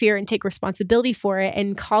that white fear and take responsibility for it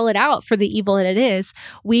and call it out for the evil that it is,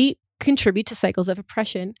 we contribute to cycles of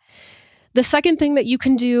oppression. The second thing that you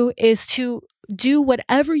can do is to do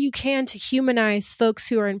whatever you can to humanize folks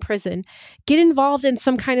who are in prison. Get involved in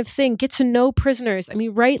some kind of thing. Get to know prisoners. I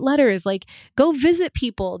mean, write letters, like, go visit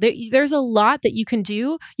people. There's a lot that you can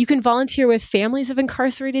do. You can volunteer with families of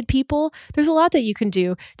incarcerated people. There's a lot that you can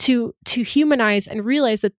do to humanize and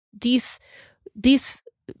realize that these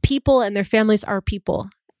people and their families are people.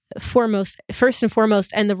 First and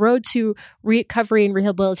foremost, and the road to recovery and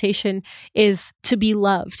rehabilitation is to be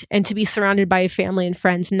loved and to be surrounded by family and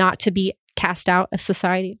friends, not to be cast out of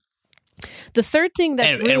society. The third thing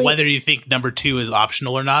that's and whether you think number 2 is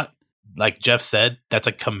optional or not, like Jeff said, that's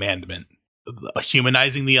a commandment.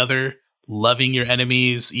 Humanizing the other, loving your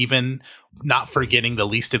enemies, even not forgetting the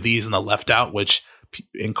least of these and the left out, which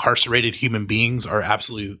incarcerated human beings are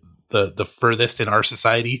absolutely the furthest in our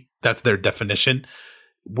society. That's their definition.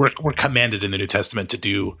 We're commanded in the New Testament to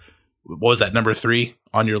do, what was that, number 3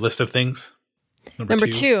 on your list of things? Number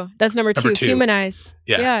two. That's number two. Humanize.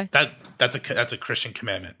 Yeah. That's a Christian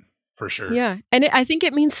commandment for sure. Yeah. And I think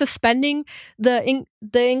it means suspending the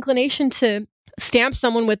inclination to stamp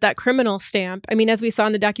someone with that criminal stamp. I mean, as we saw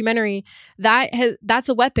in the documentary, that's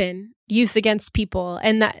a weapon used against people,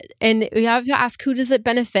 and you have to ask, who does it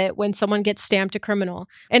benefit when someone gets stamped a criminal,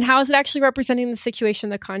 and how is it actually representing the situation,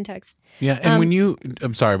 the context? Yeah, and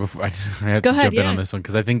I'm sorry, before I have to jump in on this one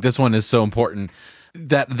because I think this one is so important.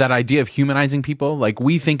 That idea of humanizing people, like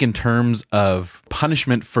we think in terms of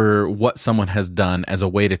punishment for what someone has done as a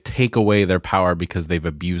way to take away their power because they've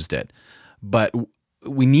abused it, but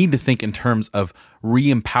we need to think in terms of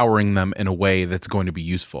re-empowering them in a way that's going to be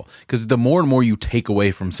useful. Because the more and more you take away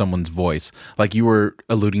from someone's voice, like you were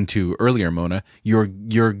alluding to earlier, Mona,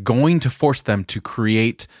 you're going to force them to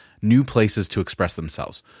create new places to express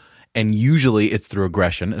themselves. And usually it's through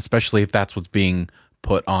aggression, especially if that's what's being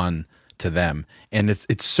put on to them. And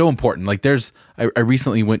it's so important. Like I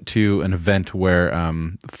recently went to an event where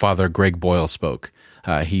Father Greg Boyle spoke.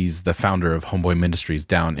 He's the founder of Homeboy Ministries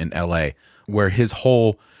down in LA, where his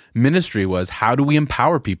whole ministry was, how do we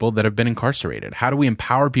empower people that have been incarcerated? How do we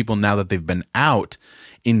empower people now that they've been out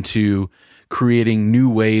into creating new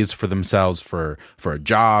ways for themselves, for a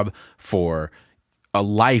job, for a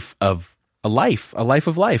life of life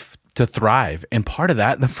to thrive? And part of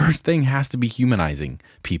that, the first thing has to be humanizing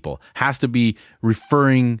people, has to be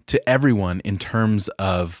referring to everyone in terms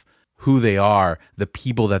of who they are, the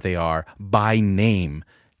people that they are by name.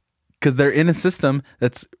 Because they're in a system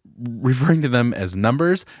that's referring to them as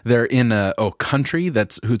numbers. They're in a country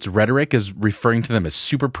whose rhetoric is referring to them as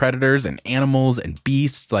super predators and animals and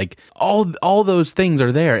beasts. Like all those things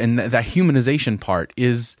are there, and that humanization part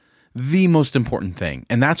is the most important thing.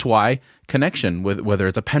 And that's why connection with, whether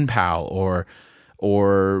it's a pen pal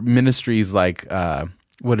or ministries like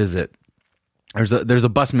what is it? There's a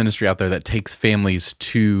bus ministry out there that takes families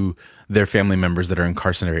to their family members that are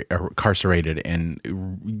incarcerated and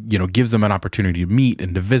gives them an opportunity to meet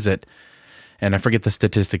and to visit. And I forget the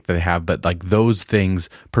statistic that they have, but like those things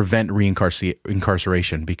prevent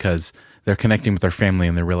incarceration because they're connecting with their family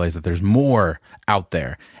and they realize that there's more out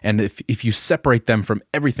there. And if you separate them from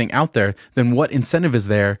everything out there, then what incentive is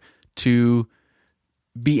there to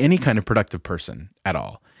be any kind of productive person at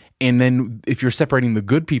all? And then if you're separating the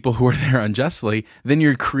good people who are there unjustly, then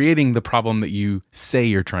you're creating the problem that you say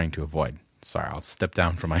you're trying to avoid. Sorry, I'll step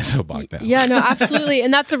down from my soapbox now. Yeah, no, absolutely.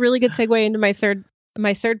 And that's a really good segue into my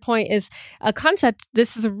third point is a concept.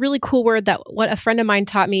 This is a really cool word that what a friend of mine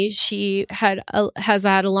taught me. She has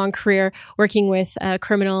had a long career working with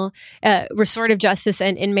criminal restorative justice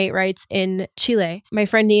and inmate rights in Chile. My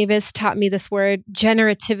friend Nieves taught me this word,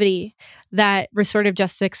 generativity, that restorative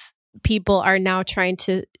justice people are now trying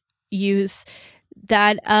to use.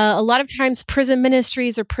 That a lot of times prison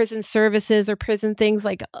ministries or prison services or prison things,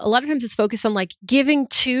 like a lot of times it's focused on like giving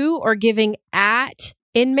to or giving at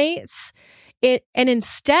inmates, and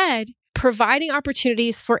instead providing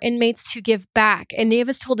opportunities for inmates to give back. And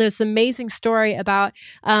Nieves told this amazing story about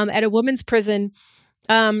at a women's prison,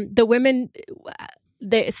 the women,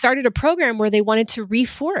 they started a program where they wanted to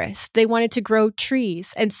reforest. They wanted to grow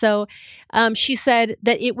trees. And so she said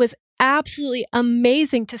that it was absolutely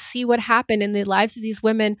amazing to see what happened in the lives of these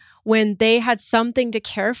women when they had something to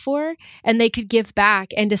care for and they could give back,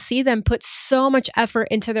 and to see them put so much effort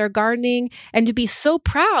into their gardening and to be so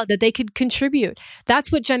proud that they could contribute.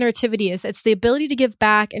 That's what generativity is. It's the ability to give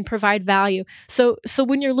back and provide value. So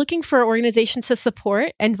when you're looking for organizations to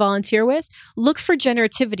support and volunteer with, look for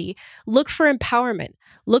generativity, look for empowerment,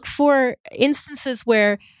 look for instances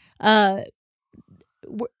where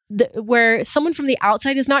where someone from the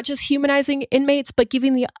outside is not just humanizing inmates, but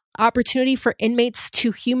giving the opportunity for inmates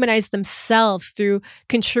to humanize themselves through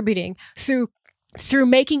contributing, through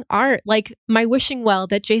making art, like my wishing well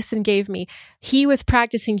that Jason gave me. He was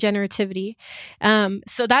practicing generativity.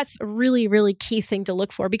 So that's a really, really key thing to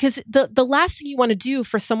look for, because the last thing you want to do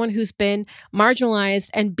for someone who's been marginalized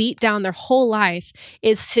and beat down their whole life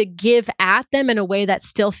is to give at them in a way that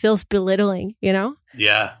still feels belittling,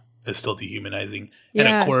 Yeah. It's still dehumanizing.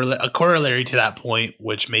 Yeah. And a corollary to that point,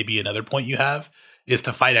 which may be another point you have, is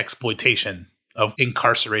to fight exploitation of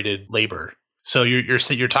incarcerated labor. So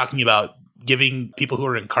you're talking about giving people who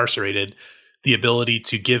are incarcerated the ability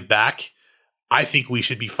to give back. I think we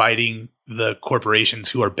should be fighting the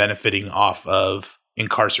corporations who are benefiting off of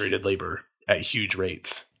incarcerated labor at huge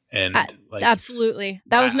rates. And absolutely,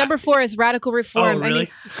 that was number 4 is radical reform. Oh,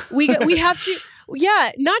 really? I mean, we have to.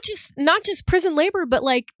 Yeah, not just prison labor, but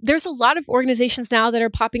like there's a lot of organizations now that are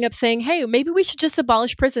popping up saying, "Hey, maybe we should just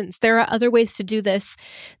abolish prisons. There are other ways to do this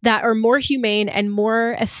that are more humane and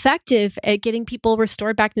more effective at getting people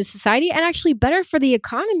restored back into society and actually better for the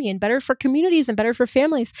economy and better for communities and better for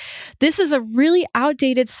families." This is a really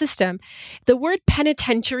outdated system. The word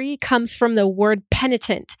penitentiary comes from the word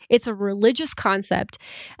penitent. It's a religious concept.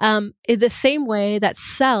 In the same way that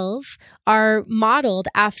cells are modeled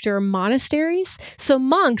after monasteries. So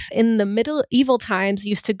monks in the medieval times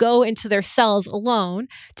used to go into their cells alone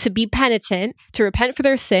to be penitent, to repent for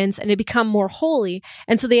their sins, and to become more holy.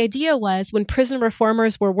 And so the idea was when prison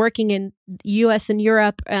reformers were working in US and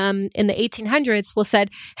Europe in the 1800s,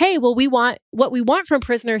 said, hey, well, what we want from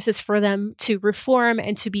prisoners is for them to reform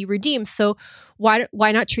and to be redeemed. So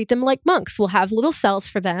why not treat them like monks? We'll have little cells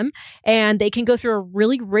for them and they can go through a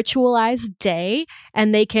really ritualized day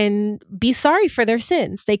and they can be sorry for their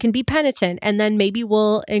sins. They can be penitent and then maybe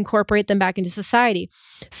we'll incorporate them back into society.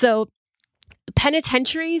 So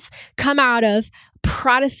penitentiaries come out of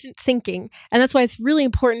Protestant thinking. And that's why it's really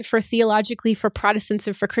important for theologically for Protestants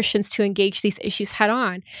and for Christians to engage these issues head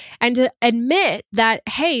on and to admit that,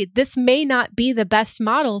 hey, this may not be the best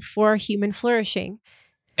model for human flourishing.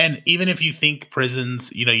 And even if you think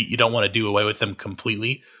prisons, you don't want to do away with them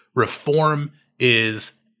completely, reform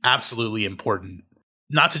is absolutely important.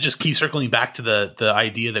 Not to just keep circling back to the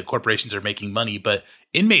idea that corporations are making money, but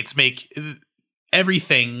inmates make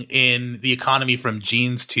everything in the economy from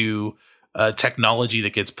genes to technology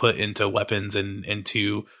that gets put into weapons and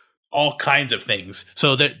into all kinds of things.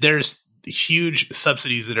 So there's huge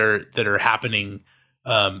subsidies that are happening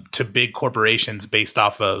to big corporations based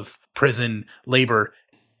off of prison labor.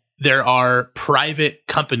 There are private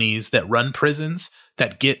companies that run prisons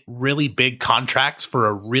that get really big contracts for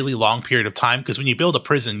a really long period of time. Because when you build a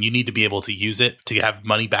prison, you need to be able to use it to have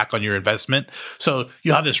money back on your investment. So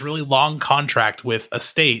you'll have this really long contract with a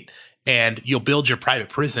state and you'll build your private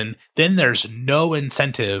prison. Then there's no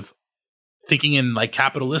incentive, thinking in like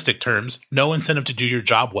capitalistic terms, no incentive to do your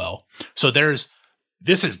job well. So this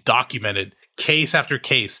is documented case after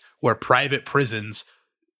case where private prisons,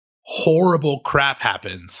 horrible crap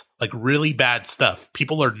happens, like really bad stuff.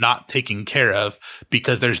 People are not taken care of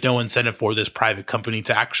because there's no incentive for this private company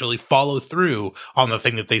to actually follow through on the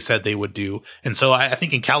thing that they said they would do. And so I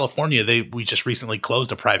think in California, we just recently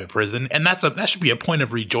closed a private prison, and that should be a point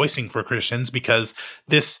of rejoicing for Christians because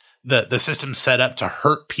the system's set up to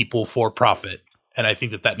hurt people for profit. And I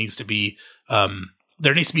think that needs to be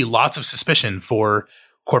there needs to be lots of suspicion for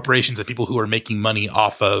corporations and people who are making money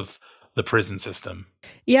off of the prison system.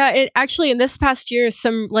 Yeah, it actually in this past year,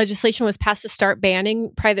 some legislation was passed to start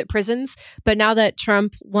banning private prisons. But now that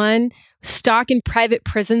Trump won, stock in private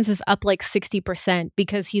prisons is up like 60%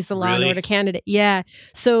 because he's a law and order candidate. Yeah.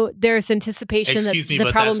 So there's anticipation that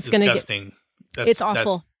the problem's going to get. It's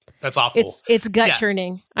awful. That's awful. It's gut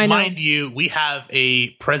churning. I know. Mind you, we have a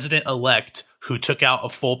president-elect who took out a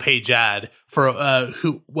full-page ad for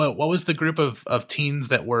what was the group of teens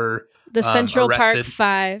that were the Central arrested? Park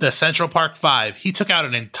Five. The Central Park Five. He took out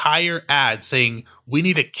an entire ad saying, we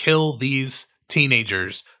need to kill these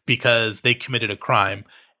teenagers because they committed a crime.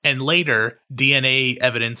 And later, DNA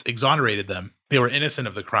evidence exonerated them. They were innocent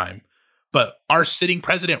of the crime. But our sitting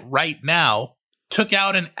president right now took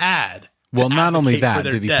out an ad. Well, not only that,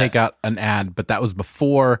 did he take out an ad, but that was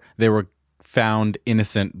before they were found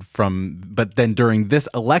innocent but then during this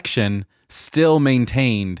election, still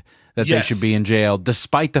maintained that they should be in jail,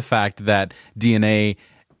 despite the fact that DNA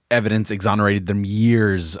evidence exonerated them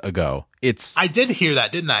years ago. I did hear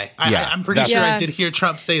that, didn't I? I'm pretty sure I did hear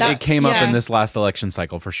Trump say that. It came up in this last election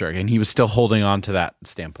cycle for sure, and he was still holding on to that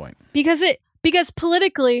standpoint. Because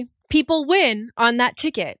politically, people win on that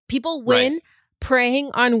ticket. People win preying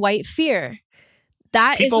on white fear.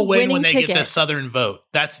 That people is a winning when they ticket. get the Southern vote.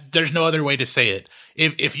 There's no other way to say it.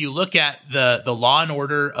 If you look at the law and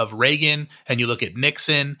order of Reagan and you look at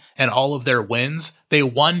Nixon and all of their wins, they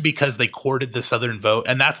won because they courted the Southern vote.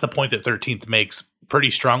 And that's the point that 13th makes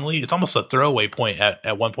pretty strongly. It's almost a throwaway point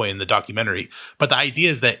at one point in the documentary. But the idea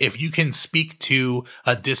is that if you can speak to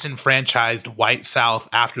a disenfranchised white South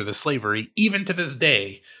after the slavery, even to this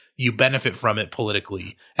day, you benefit from it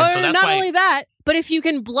politically. And so that's not why only that, but if you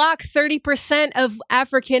can block 30% of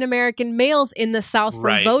African-American males in the South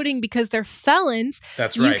from voting because they're felons,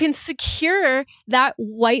 you can secure that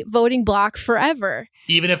white voting bloc forever.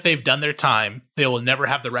 Even if they've done their time, they will never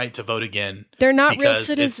have the right to vote again. They're not real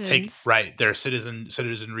citizens. Their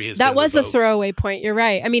citizenry has that been was revoked. A throwaway point. You're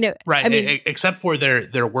right. Except for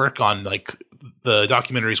their work on like the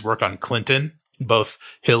documentary's work on Clinton, both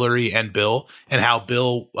Hillary and Bill, and how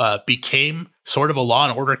Bill became sort of a law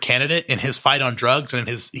and order candidate in his fight on drugs, and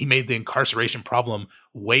he made the incarceration problem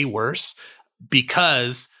way worse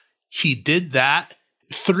because he did that.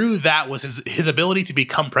 Through that was his ability to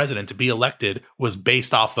become president, to be elected, was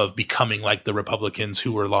based off of becoming like the Republicans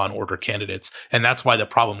who were law and order candidates. And that's why the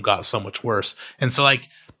problem got so much worse. And so like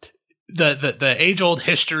the age old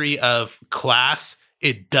history of class,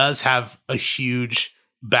 it does have a huge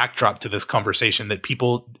backdrop to this conversation that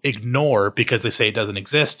people ignore because they say it doesn't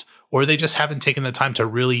exist, or they just haven't taken the time to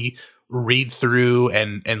really read through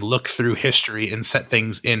and look through history and set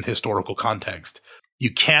things in historical context.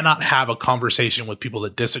 You cannot have a conversation with people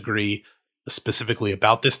that disagree specifically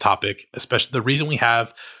about this topic, especially the reason we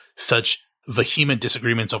have such vehement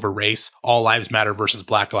disagreements over race, all lives matter versus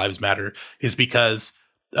Black Lives Matter, is because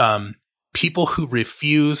people who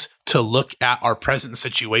refuse to look at our present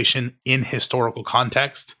situation in historical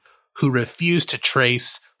context, who refuse to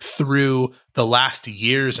trace through the last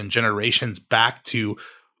years and generations back to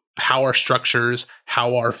how our structures,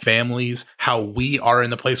 how our families, how we are in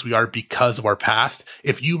the place we are because of our past.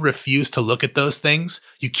 If you refuse to look at those things,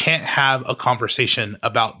 you can't have a conversation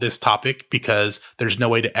about this topic because there's no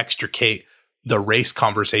way to extricate the race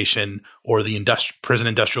conversation or the prison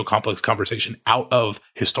industrial complex conversation out of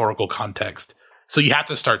historical context. So you have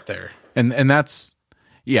to start there. And that's,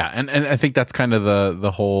 yeah. And I think that's kind of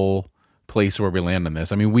the whole place where we land on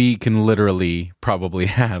this. I mean, we can literally probably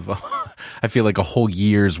have, I feel like, a whole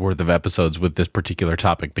year's worth of episodes with this particular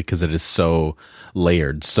topic because it is so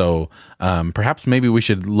layered. So perhaps maybe we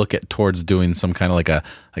should look at towards doing some kind of like a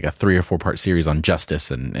 3 or 4 part series on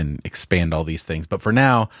justice and expand all these things. But for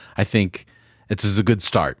now, I think it's a good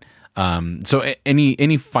start. So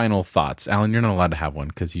any final thoughts? Alan, you're not allowed to have one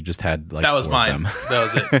because you just had like that was 4 mine. of them.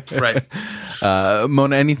 That was it. Right.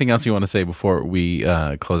 Mona, anything else you want to say before we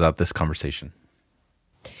close out this conversation?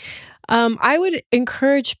 I would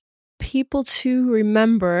encourage people to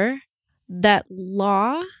remember that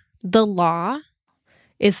the law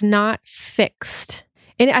is not fixed.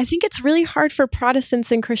 And I think it's really hard for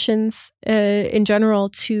Protestants and Christians in general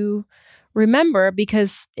to remember,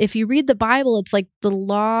 because if you read the Bible, it's like the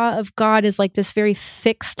law of God is like this very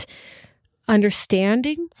fixed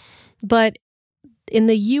understanding. But in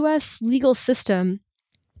the U.S. legal system,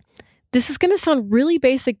 this is going to sound really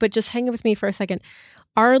basic, but just hang with me for a second.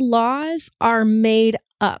 Our laws are made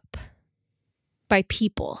up by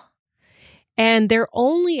people, and they're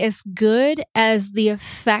only as good as the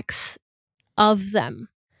effects of them.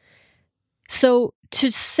 So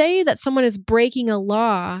to say that someone is breaking a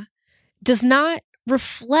law does not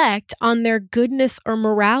reflect on their goodness or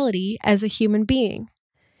morality as a human being.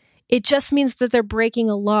 It just means that they're breaking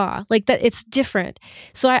a law, like that it's different.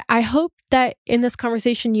 So I hope that in this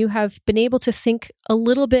conversation you have been able to think a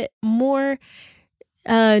little bit more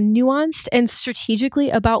nuanced and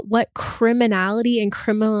strategically about what criminality and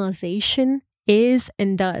criminalization is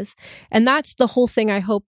and does. And that's the whole thing I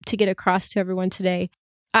hope to get across to everyone today.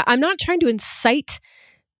 I'm not trying to incite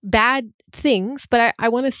bad things, but I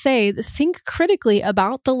want to say, think critically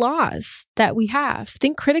about the laws that we have.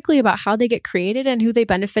 Think critically about how they get created and who they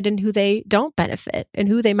benefit and who they don't benefit and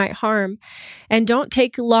who they might harm. And don't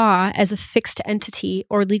take law as a fixed entity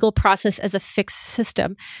or legal process as a fixed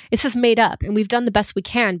system. It's just made up, and we've done the best we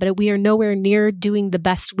can, but we are nowhere near doing the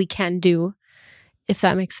best we can do, if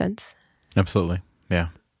that makes sense. Absolutely. Yeah.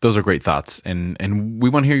 Those are great thoughts, and we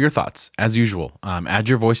want to hear your thoughts, as usual. Add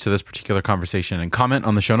your voice to this particular conversation and comment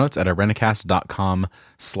on the show notes at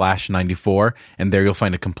arenacast.com/94, and there you'll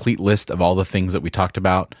find a complete list of all the things that we talked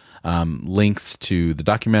about, links to the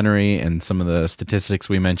documentary and some of the statistics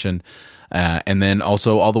we mentioned, and then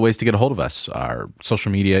also all the ways to get a hold of us, our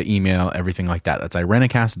social media, email, everything like that. That's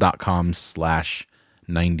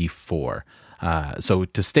arenacast.com/94. So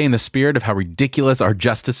to stay in the spirit of how ridiculous our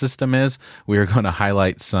justice system is, we are going to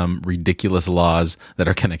highlight some ridiculous laws that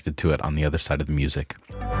are connected to it on the other side of the music.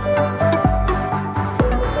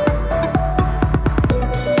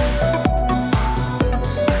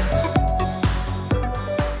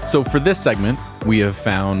 So for this segment, we have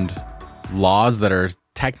found laws that are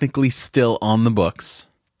technically still on the books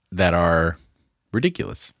that are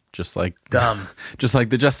ridiculous, just like dumb, just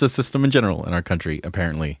like the justice system in general in our country,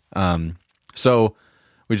 apparently. So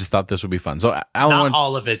we just thought this would be fun. So Alan, not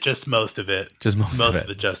all of it, just most of it. Just most of of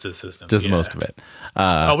the justice system. Just most of it.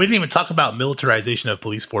 We didn't even talk about militarization of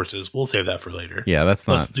police forces. We'll save that for later. Yeah, let's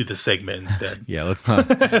do the segment instead. Yeah, let's not.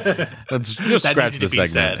 Let's just scratch the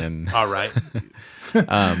segment. And all right.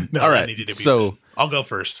 All right. So I'll go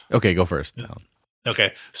first. Okay, go first.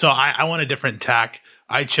 Okay. So I want a different tack.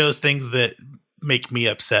 I chose things that make me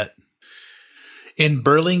upset. In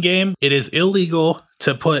Burlingame, it is illegal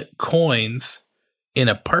to put coins in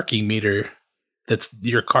a parking meter that's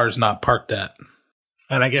your car's not parked at.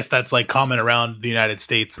 And I guess that's like common around the United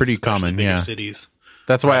States. Pretty common, bigger yeah. cities.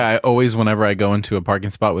 That's why I always, whenever I go into a parking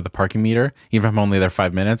spot with a parking meter, even if I'm only there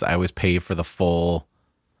 5 minutes, I always pay for the full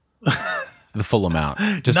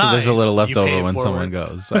amount. Just so there's a little left over when someone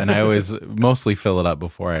goes. And I always mostly fill it up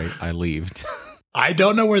before I leave. I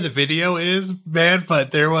don't know where the video is, man,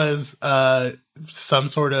 but there was some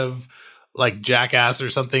sort of like jackass or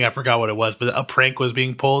something. I forgot what it was, but a prank was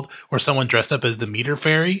being pulled where someone dressed up as the meter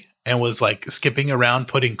fairy and was like skipping around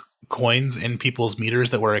putting coins in people's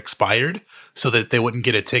meters that were expired so that they wouldn't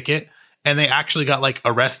get a ticket. And they actually got like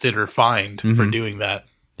arrested or fined for doing that.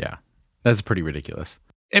 Yeah, that's pretty ridiculous.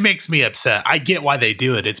 It makes me upset. I get why they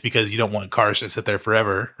do it. It's because you don't want cars to sit there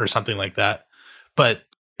forever or something like that. But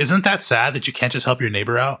isn't that sad that you can't just help your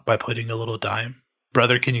neighbor out by putting a little dime?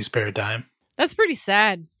 Brother, can you spare a dime? That's pretty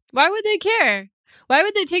sad. Why would they care? Why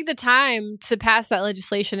would they take the time to pass that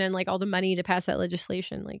legislation and like all the money to pass that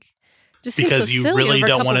legislation? Like, just because so you silly really over a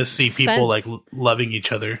don't couple want to see people like cents. loving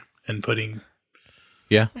each other and putting.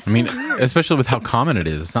 Yeah, That's I mean, so weird. especially with how common it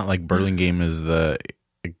is. It's not like Burlingame is the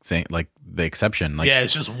exception. Like, Yeah,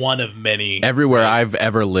 it's just one of many. everywhere I've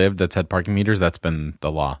ever lived that's had parking meters, that's been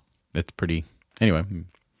the law. It's pretty. Anyway,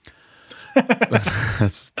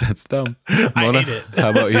 that's dumb. I hate it. How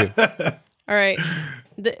about you? All right.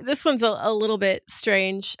 This one's a little bit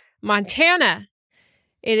strange. Montana.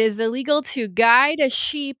 It is illegal to guide a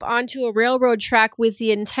sheep onto a railroad track with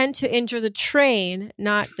the intent to injure the train,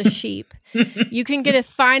 not the sheep. You can get a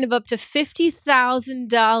fine of up to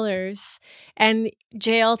 $50,000 and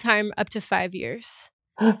jail time up to 5 years.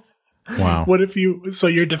 Wow. What if so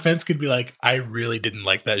your defense could be like, I really didn't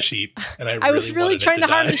like that sheep. And I was really trying to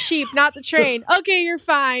harm the sheep, not the train. Okay, you're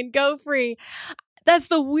fine. Go free. That's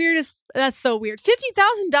the weirdest. That's so weird.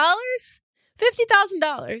 $50,000?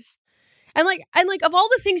 $50,000. And like of all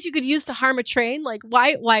the things you could use to harm a train, like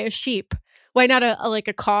why a sheep? Why not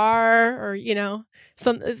a car or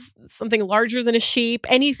something larger than a sheep?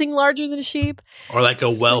 Anything larger than a sheep? Or like a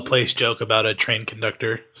well-placed joke about a train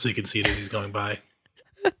conductor so you can see that he's going by.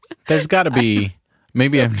 There's got to be,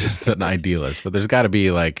 maybe I'm just an idealist, but there's got to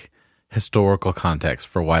be like historical context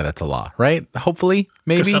for why that's a law, right? Hopefully,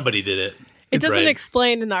 maybe. Because somebody did it. It doesn't right.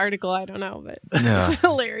 explain in the article. I don't know, but Yeah. it's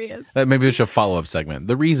hilarious. Maybe it's a follow-up segment.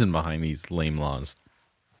 The reason behind these lame laws.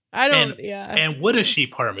 I don't. And would a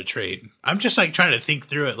sheep harm a train? I'm just like trying to think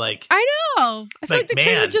through it. Like I know. I feel like the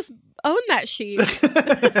train man. would just own that sheep.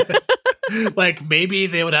 like maybe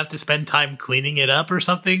they would have to spend time cleaning it up or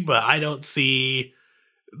something, but I don't see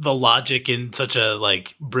the logic in such a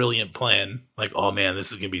like brilliant plan. Like, oh man,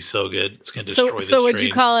 this is gonna be so good. It's gonna destroy this So would train.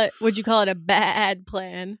 you call it? Would you call it a bad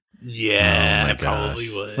plan? Yeah, Oh my I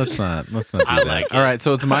probably would. Let's not do I that. like it. All right,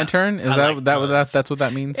 so it's my turn. Is I that like that puns. that's what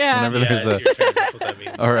that means? Yeah. Whenever Yeah, there's it's your turn. That's what that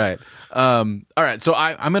means. All right. All right. So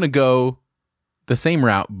I'm going to go the same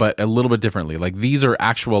route, but a little bit differently. Like these are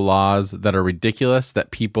actual laws that are ridiculous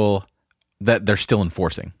that they're still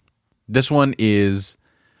enforcing. This one is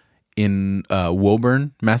in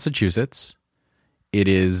Woburn, Massachusetts. It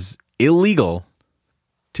is illegal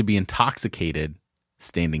to be intoxicated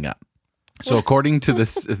standing up. So according to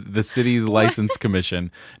the city's license commission,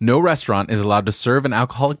 no restaurant is allowed to serve an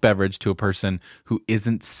alcoholic beverage to a person who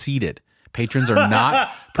isn't seated. Patrons are not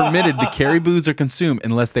permitted to carry booze or consume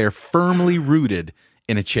unless they are firmly rooted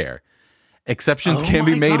in a chair. Exceptions can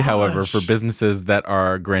be made, however, for businesses that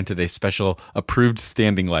are granted a special approved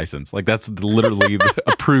standing license. Like that's literally the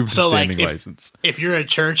approved standing license. If you're a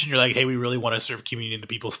church and you're like, hey, we really want to serve communion to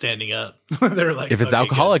people standing up, they're like, If it's okay,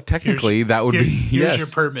 alcoholic, good. technically that would be here's yes. your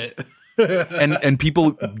permit. and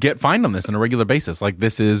people get fined on this on a regular basis. Like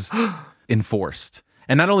this is enforced.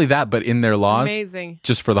 And not only that, but in their laws, Amazing.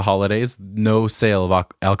 just for the holidays, no sale of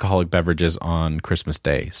alcoholic beverages on Christmas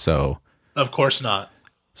Day. So Of course not.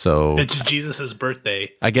 It's Jesus's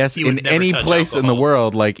birthday. I guess He would in never any touch place in the alcohol.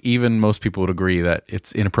 world, like even most people would agree that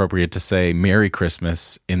it's inappropriate to say Merry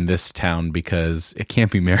Christmas in this town because it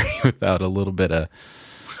can't be merry without a little bit of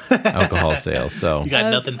alcohol sales. So You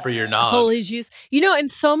got nothing for your nog. Holy juice. In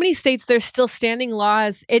so many states, there's still standing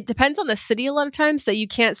laws. It depends on the city a lot of times that you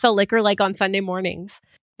can't sell liquor like on Sunday mornings.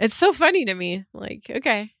 It's so funny to me. Like,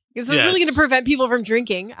 okay. Is this really going to prevent people from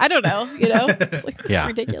drinking? I don't know. It's like, it's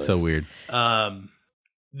ridiculous. it's so weird.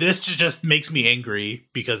 This just makes me angry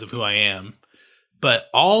because of who I am. But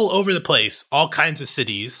all over the place, all kinds of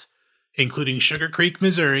cities, including Sugar Creek,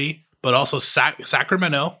 Missouri, but also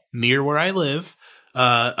Sacramento, near where I live,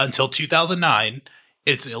 until 2009,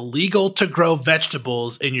 it's illegal to grow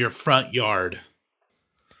vegetables in your front yard.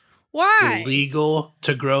 Why? It's illegal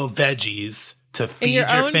to grow veggies to feed your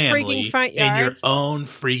family freaking front in your yard. own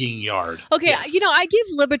freaking yard. Okay, Yes. I give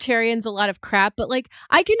libertarians a lot of crap, but like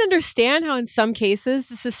I can understand how in some cases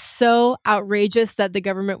this is so outrageous that the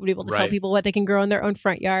government would be able to tell Right. people what they can grow in their own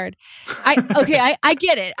front yard. I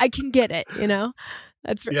get it. I can get it,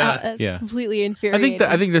 That's Yeah. completely infuriating.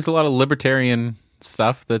 I think there's a lot of libertarian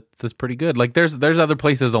stuff that's pretty good. Like there's other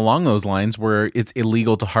places along those lines where it's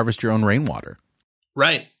illegal to harvest your own rainwater.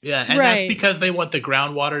 Right. Yeah. And that's because they want the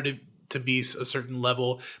groundwater to be a certain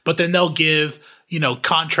level, but then they'll give,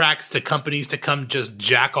 contracts to companies to come just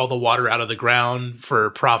jack all the water out of the ground for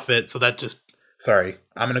profit. So that sorry,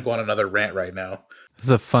 I'm going to go on another rant right now. This is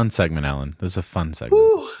a fun segment, Alan. This is a fun segment.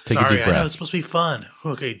 Woo. Take Sorry, a deep I breath. know it's supposed to be fun.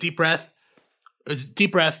 Okay. Deep breath.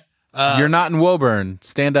 Deep breath. You're not in Woburn.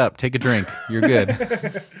 Stand up. Take a drink. You're good.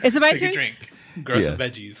 Is it my Take turn? a drink. Grow some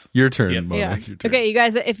veggies. Your turn, Yep. Mona. Yeah. Your turn. Okay, you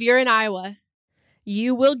guys, if you're in Iowa,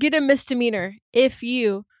 you will get a misdemeanor if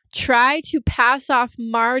you try to pass off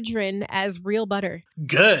margarine as real butter.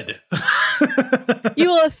 Good. You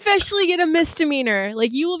will officially get a misdemeanor.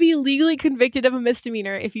 Like, you will be legally convicted of a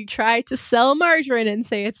misdemeanor if you try to sell margarine and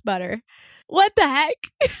say it's butter. What the heck?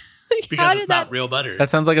 Like, Because it's not real butter. That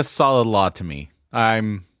sounds like a solid law to me.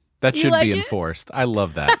 That You should like be it? enforced. I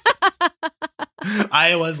love that.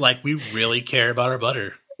 Iowa's like, we really care about our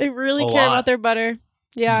butter. They really A care lot. about their butter.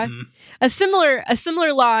 Yeah. Mhm. A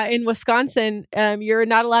similar law in Wisconsin, you're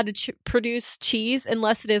not allowed to produce cheese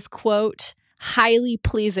unless it is, quote, highly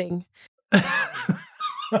pleasing.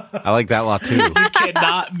 I like that law too. You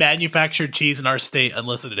cannot manufacture cheese in our state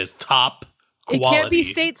unless it is top quality. It can't be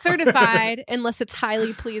state certified unless it's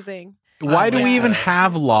highly pleasing. Why do we Yeah. even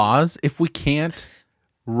have laws if we can't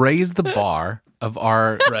raise the bar of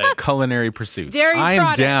our Right. culinary pursuits? Dairy I am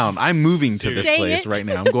products. down. I'm moving to this Dang place it. right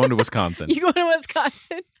now. I'm going to Wisconsin. You go to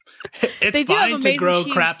Wisconsin. It's They do have fine to amazing grow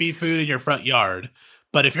cheese. crappy food in your front yard,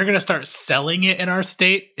 but if you're going to start selling it in our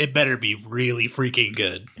state, it better be really freaking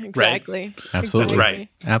good. Right? Exactly. Absolutely. That's right.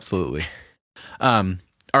 Absolutely. All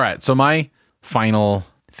right. So my final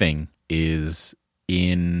thing is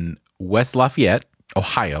in West Lafayette,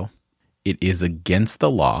 Ohio. It is against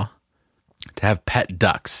the law to have pet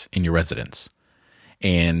ducks in your residence.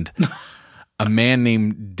 And a man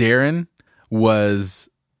named Darren was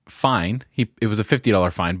fined. It was a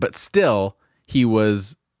 $50 fine, but still he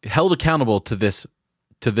was held accountable to this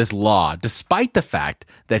law, despite the fact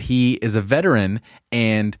that he is a veteran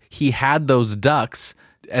and he had those ducks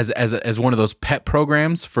as one of those pet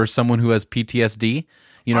programs for someone who has PTSD.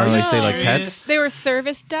 You know, Are how they you say like serious? pets. They were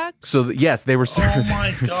service ducks? So yes, they were service, Oh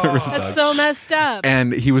my service God. dogs. That's so messed up.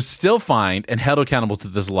 And he was still fined and held accountable to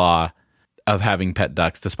this law of having pet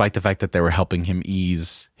ducks, despite the fact that they were helping him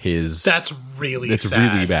ease his. That's really it's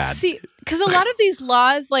sad. really bad. See, because a lot of these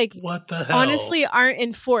laws, like, What the hell? honestly, aren't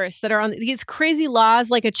enforced. That are on these crazy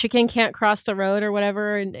laws, like a chicken can't cross the road or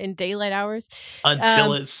whatever in daylight hours.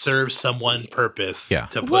 Until it serves someone purpose Yeah.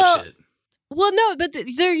 to push Well, it. Well, no, but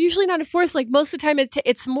they're usually not enforced. Like, most of the time,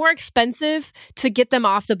 it's more expensive to get them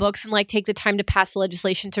off the books and like take the time to pass the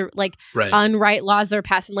legislation to like Right. unwrite laws that are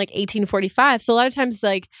passed in like 1845. So a lot of times,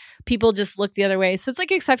 like, people just look the other way. So it's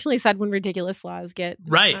like exceptionally sad when ridiculous laws get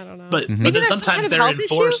Right. I don't know. But Mhm. Maybe then there's some sometimes kind of they're health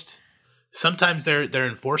issue? enforced. Sometimes they're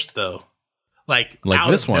enforced though. Like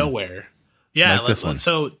out this of one. nowhere. Yeah, Like this one.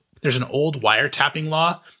 So there's an old wiretapping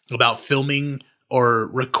law about filming or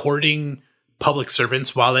recording public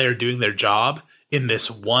servants while they are doing their job in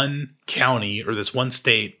this one county or this one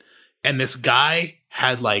state. And this guy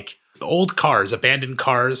had like old cars, abandoned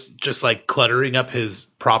cars, just like cluttering up his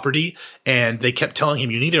property. And they kept telling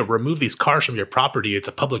him, you need to remove these cars from your property. It's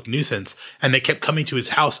a public nuisance. And they kept coming to his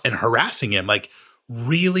house and harassing him, like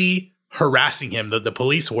really harassing him. The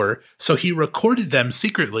police were. So he recorded them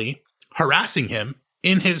secretly harassing him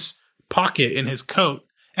in his pocket, in his coat,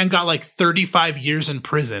 and got like 35 years in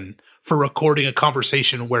prison for recording a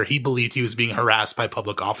conversation where he believed he was being harassed by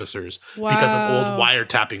public officers because of old Wow.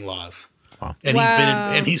 wiretapping laws. Wow.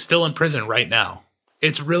 And he's still in prison right now.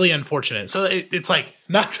 It's really unfortunate. So it's like,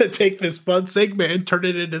 not to take this fun segment and turn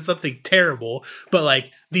it into something terrible, but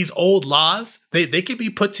like these old laws, they can be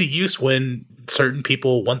put to use when certain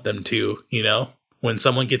people want them to, you know, when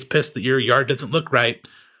someone gets pissed that your yard doesn't look right,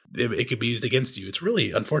 it could be used against you. It's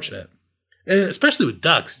really unfortunate. And especially with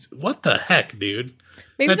ducks. What the heck, dude?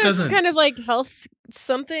 Maybe that there's some doesn't- kind of like health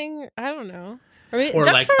something. I don't know. I mean, Or,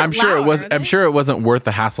 ducks like, aren't I'm sure it loud, was. are I'm they? sure it wasn't worth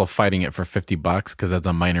the hassle fighting it for $50 because that's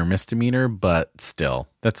a minor misdemeanor. But still,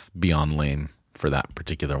 that's beyond lame for that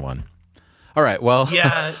particular one. All right. Well,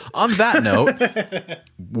 Yeah. on that note,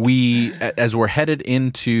 as we're headed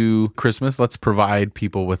into Christmas, let's provide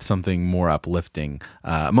people with something more uplifting.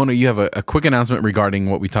 Mona, you have a quick announcement regarding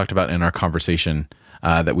what we talked about in our conversation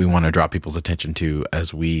that we want to draw people's attention to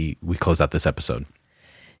as we close out this episode.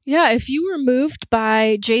 Yeah, if you were moved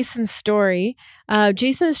by Jason's story,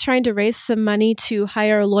 Jason is trying to raise some money to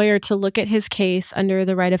hire a lawyer to look at his case under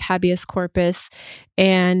the right of habeas corpus,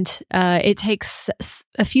 and it takes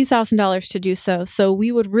a few $1,000s to do so. So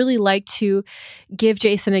we would really like to give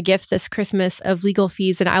Jason a gift this Christmas of legal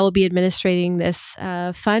fees, and I will be administrating this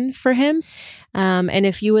fund for him. And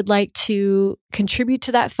if you would like to contribute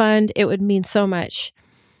to that fund, it would mean so much.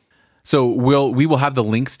 So we will have the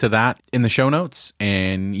links to that in the show notes,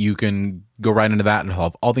 and you can go right into that and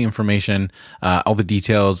have all the information, all the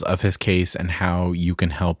details of his case and how you can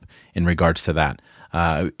help in regards to that.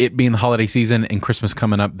 It being the holiday season and Christmas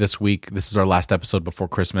coming up this week, this is our last episode before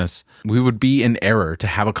Christmas. We would be in error to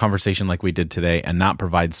have a conversation like we did today and not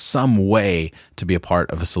provide some way to be a part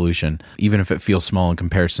of a solution, even if it feels small in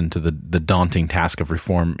comparison to the daunting task of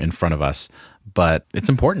reform in front of us. But it's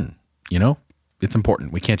important, It's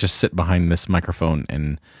important. We can't just sit behind this microphone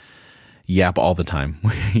and yap all the time.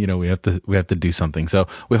 We have to do something. So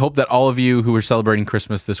we hope that all of you who are celebrating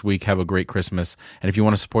Christmas this week have a great Christmas. And if you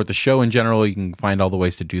want to support the show in general, you can find all the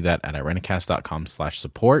ways to do that at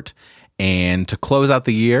irenicast.com/support. And to close out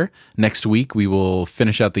the year, next week we will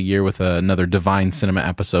finish out the year with another Divine Cinema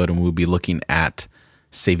episode, and we'll be looking at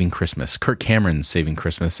Saving Christmas, Kirk Cameron's Saving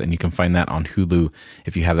Christmas, and you can find that on Hulu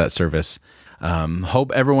if you have that service.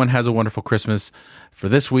 Hope everyone has a wonderful Christmas. For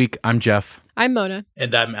this week, I'm Jeff. I'm Mona.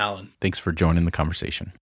 And I'm Alan. Thanks for joining the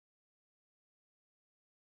conversation.